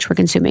ways in which we're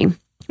consuming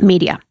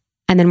media.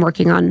 And then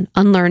working on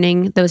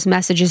unlearning those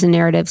messages and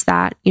narratives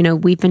that,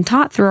 we've been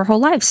taught through our whole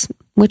lives,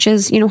 which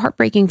is,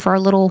 heartbreaking for our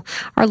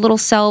little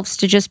selves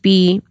to just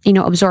be,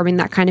 absorbing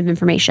that kind of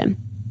information.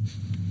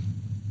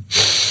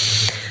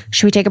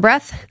 Should we take a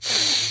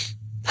breath?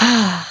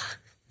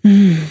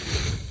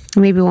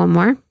 Maybe one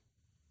more.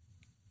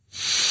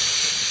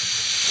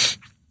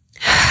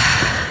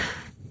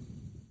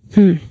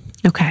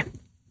 Okay.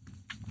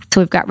 So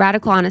we've got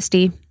radical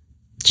honesty,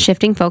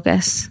 shifting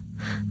focus,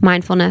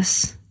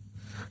 mindfulness,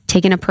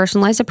 taking a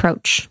personalized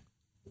approach,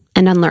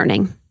 and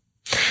unlearning.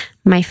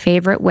 my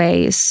favorite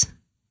ways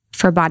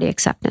for body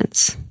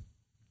acceptance.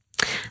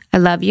 I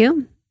love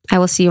you. I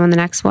will see you on the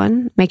next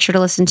one. Make sure to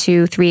listen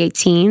to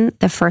 318,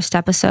 the first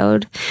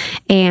episode,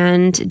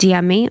 and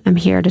DM me. I'm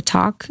here to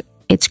talk.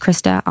 It's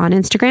Krista on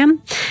Instagram,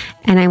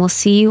 and I will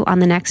see you on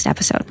the next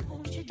episode.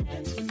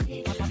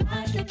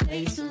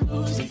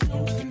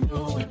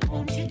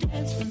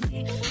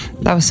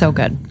 That was so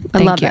good. I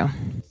love Thank you. it.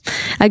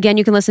 Again,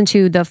 you can listen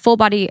to the full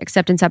body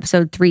acceptance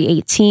episode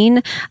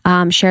 318.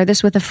 Share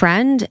this with a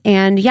friend.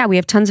 And yeah, we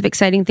have tons of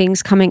exciting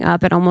things coming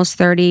up at Almost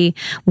 30,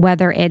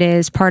 whether it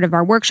is part of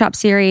our workshop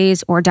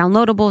series or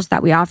downloadables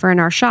that we offer in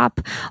our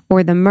shop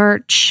or the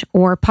merch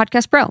or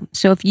Podcast Pro.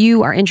 So if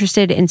you are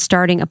interested in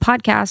starting a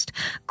podcast,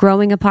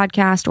 growing a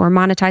podcast, or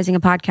monetizing a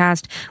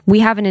podcast, we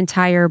have an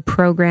entire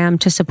program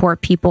to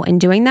support people in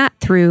doing that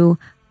through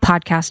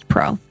Podcast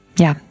Pro.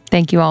 Yeah.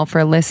 Thank you all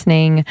for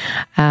listening.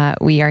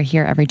 We are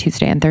here every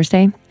Tuesday and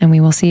Thursday, and we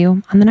will see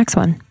you on the next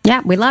one.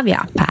 Yeah, we love you.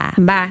 Bye.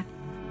 Bye.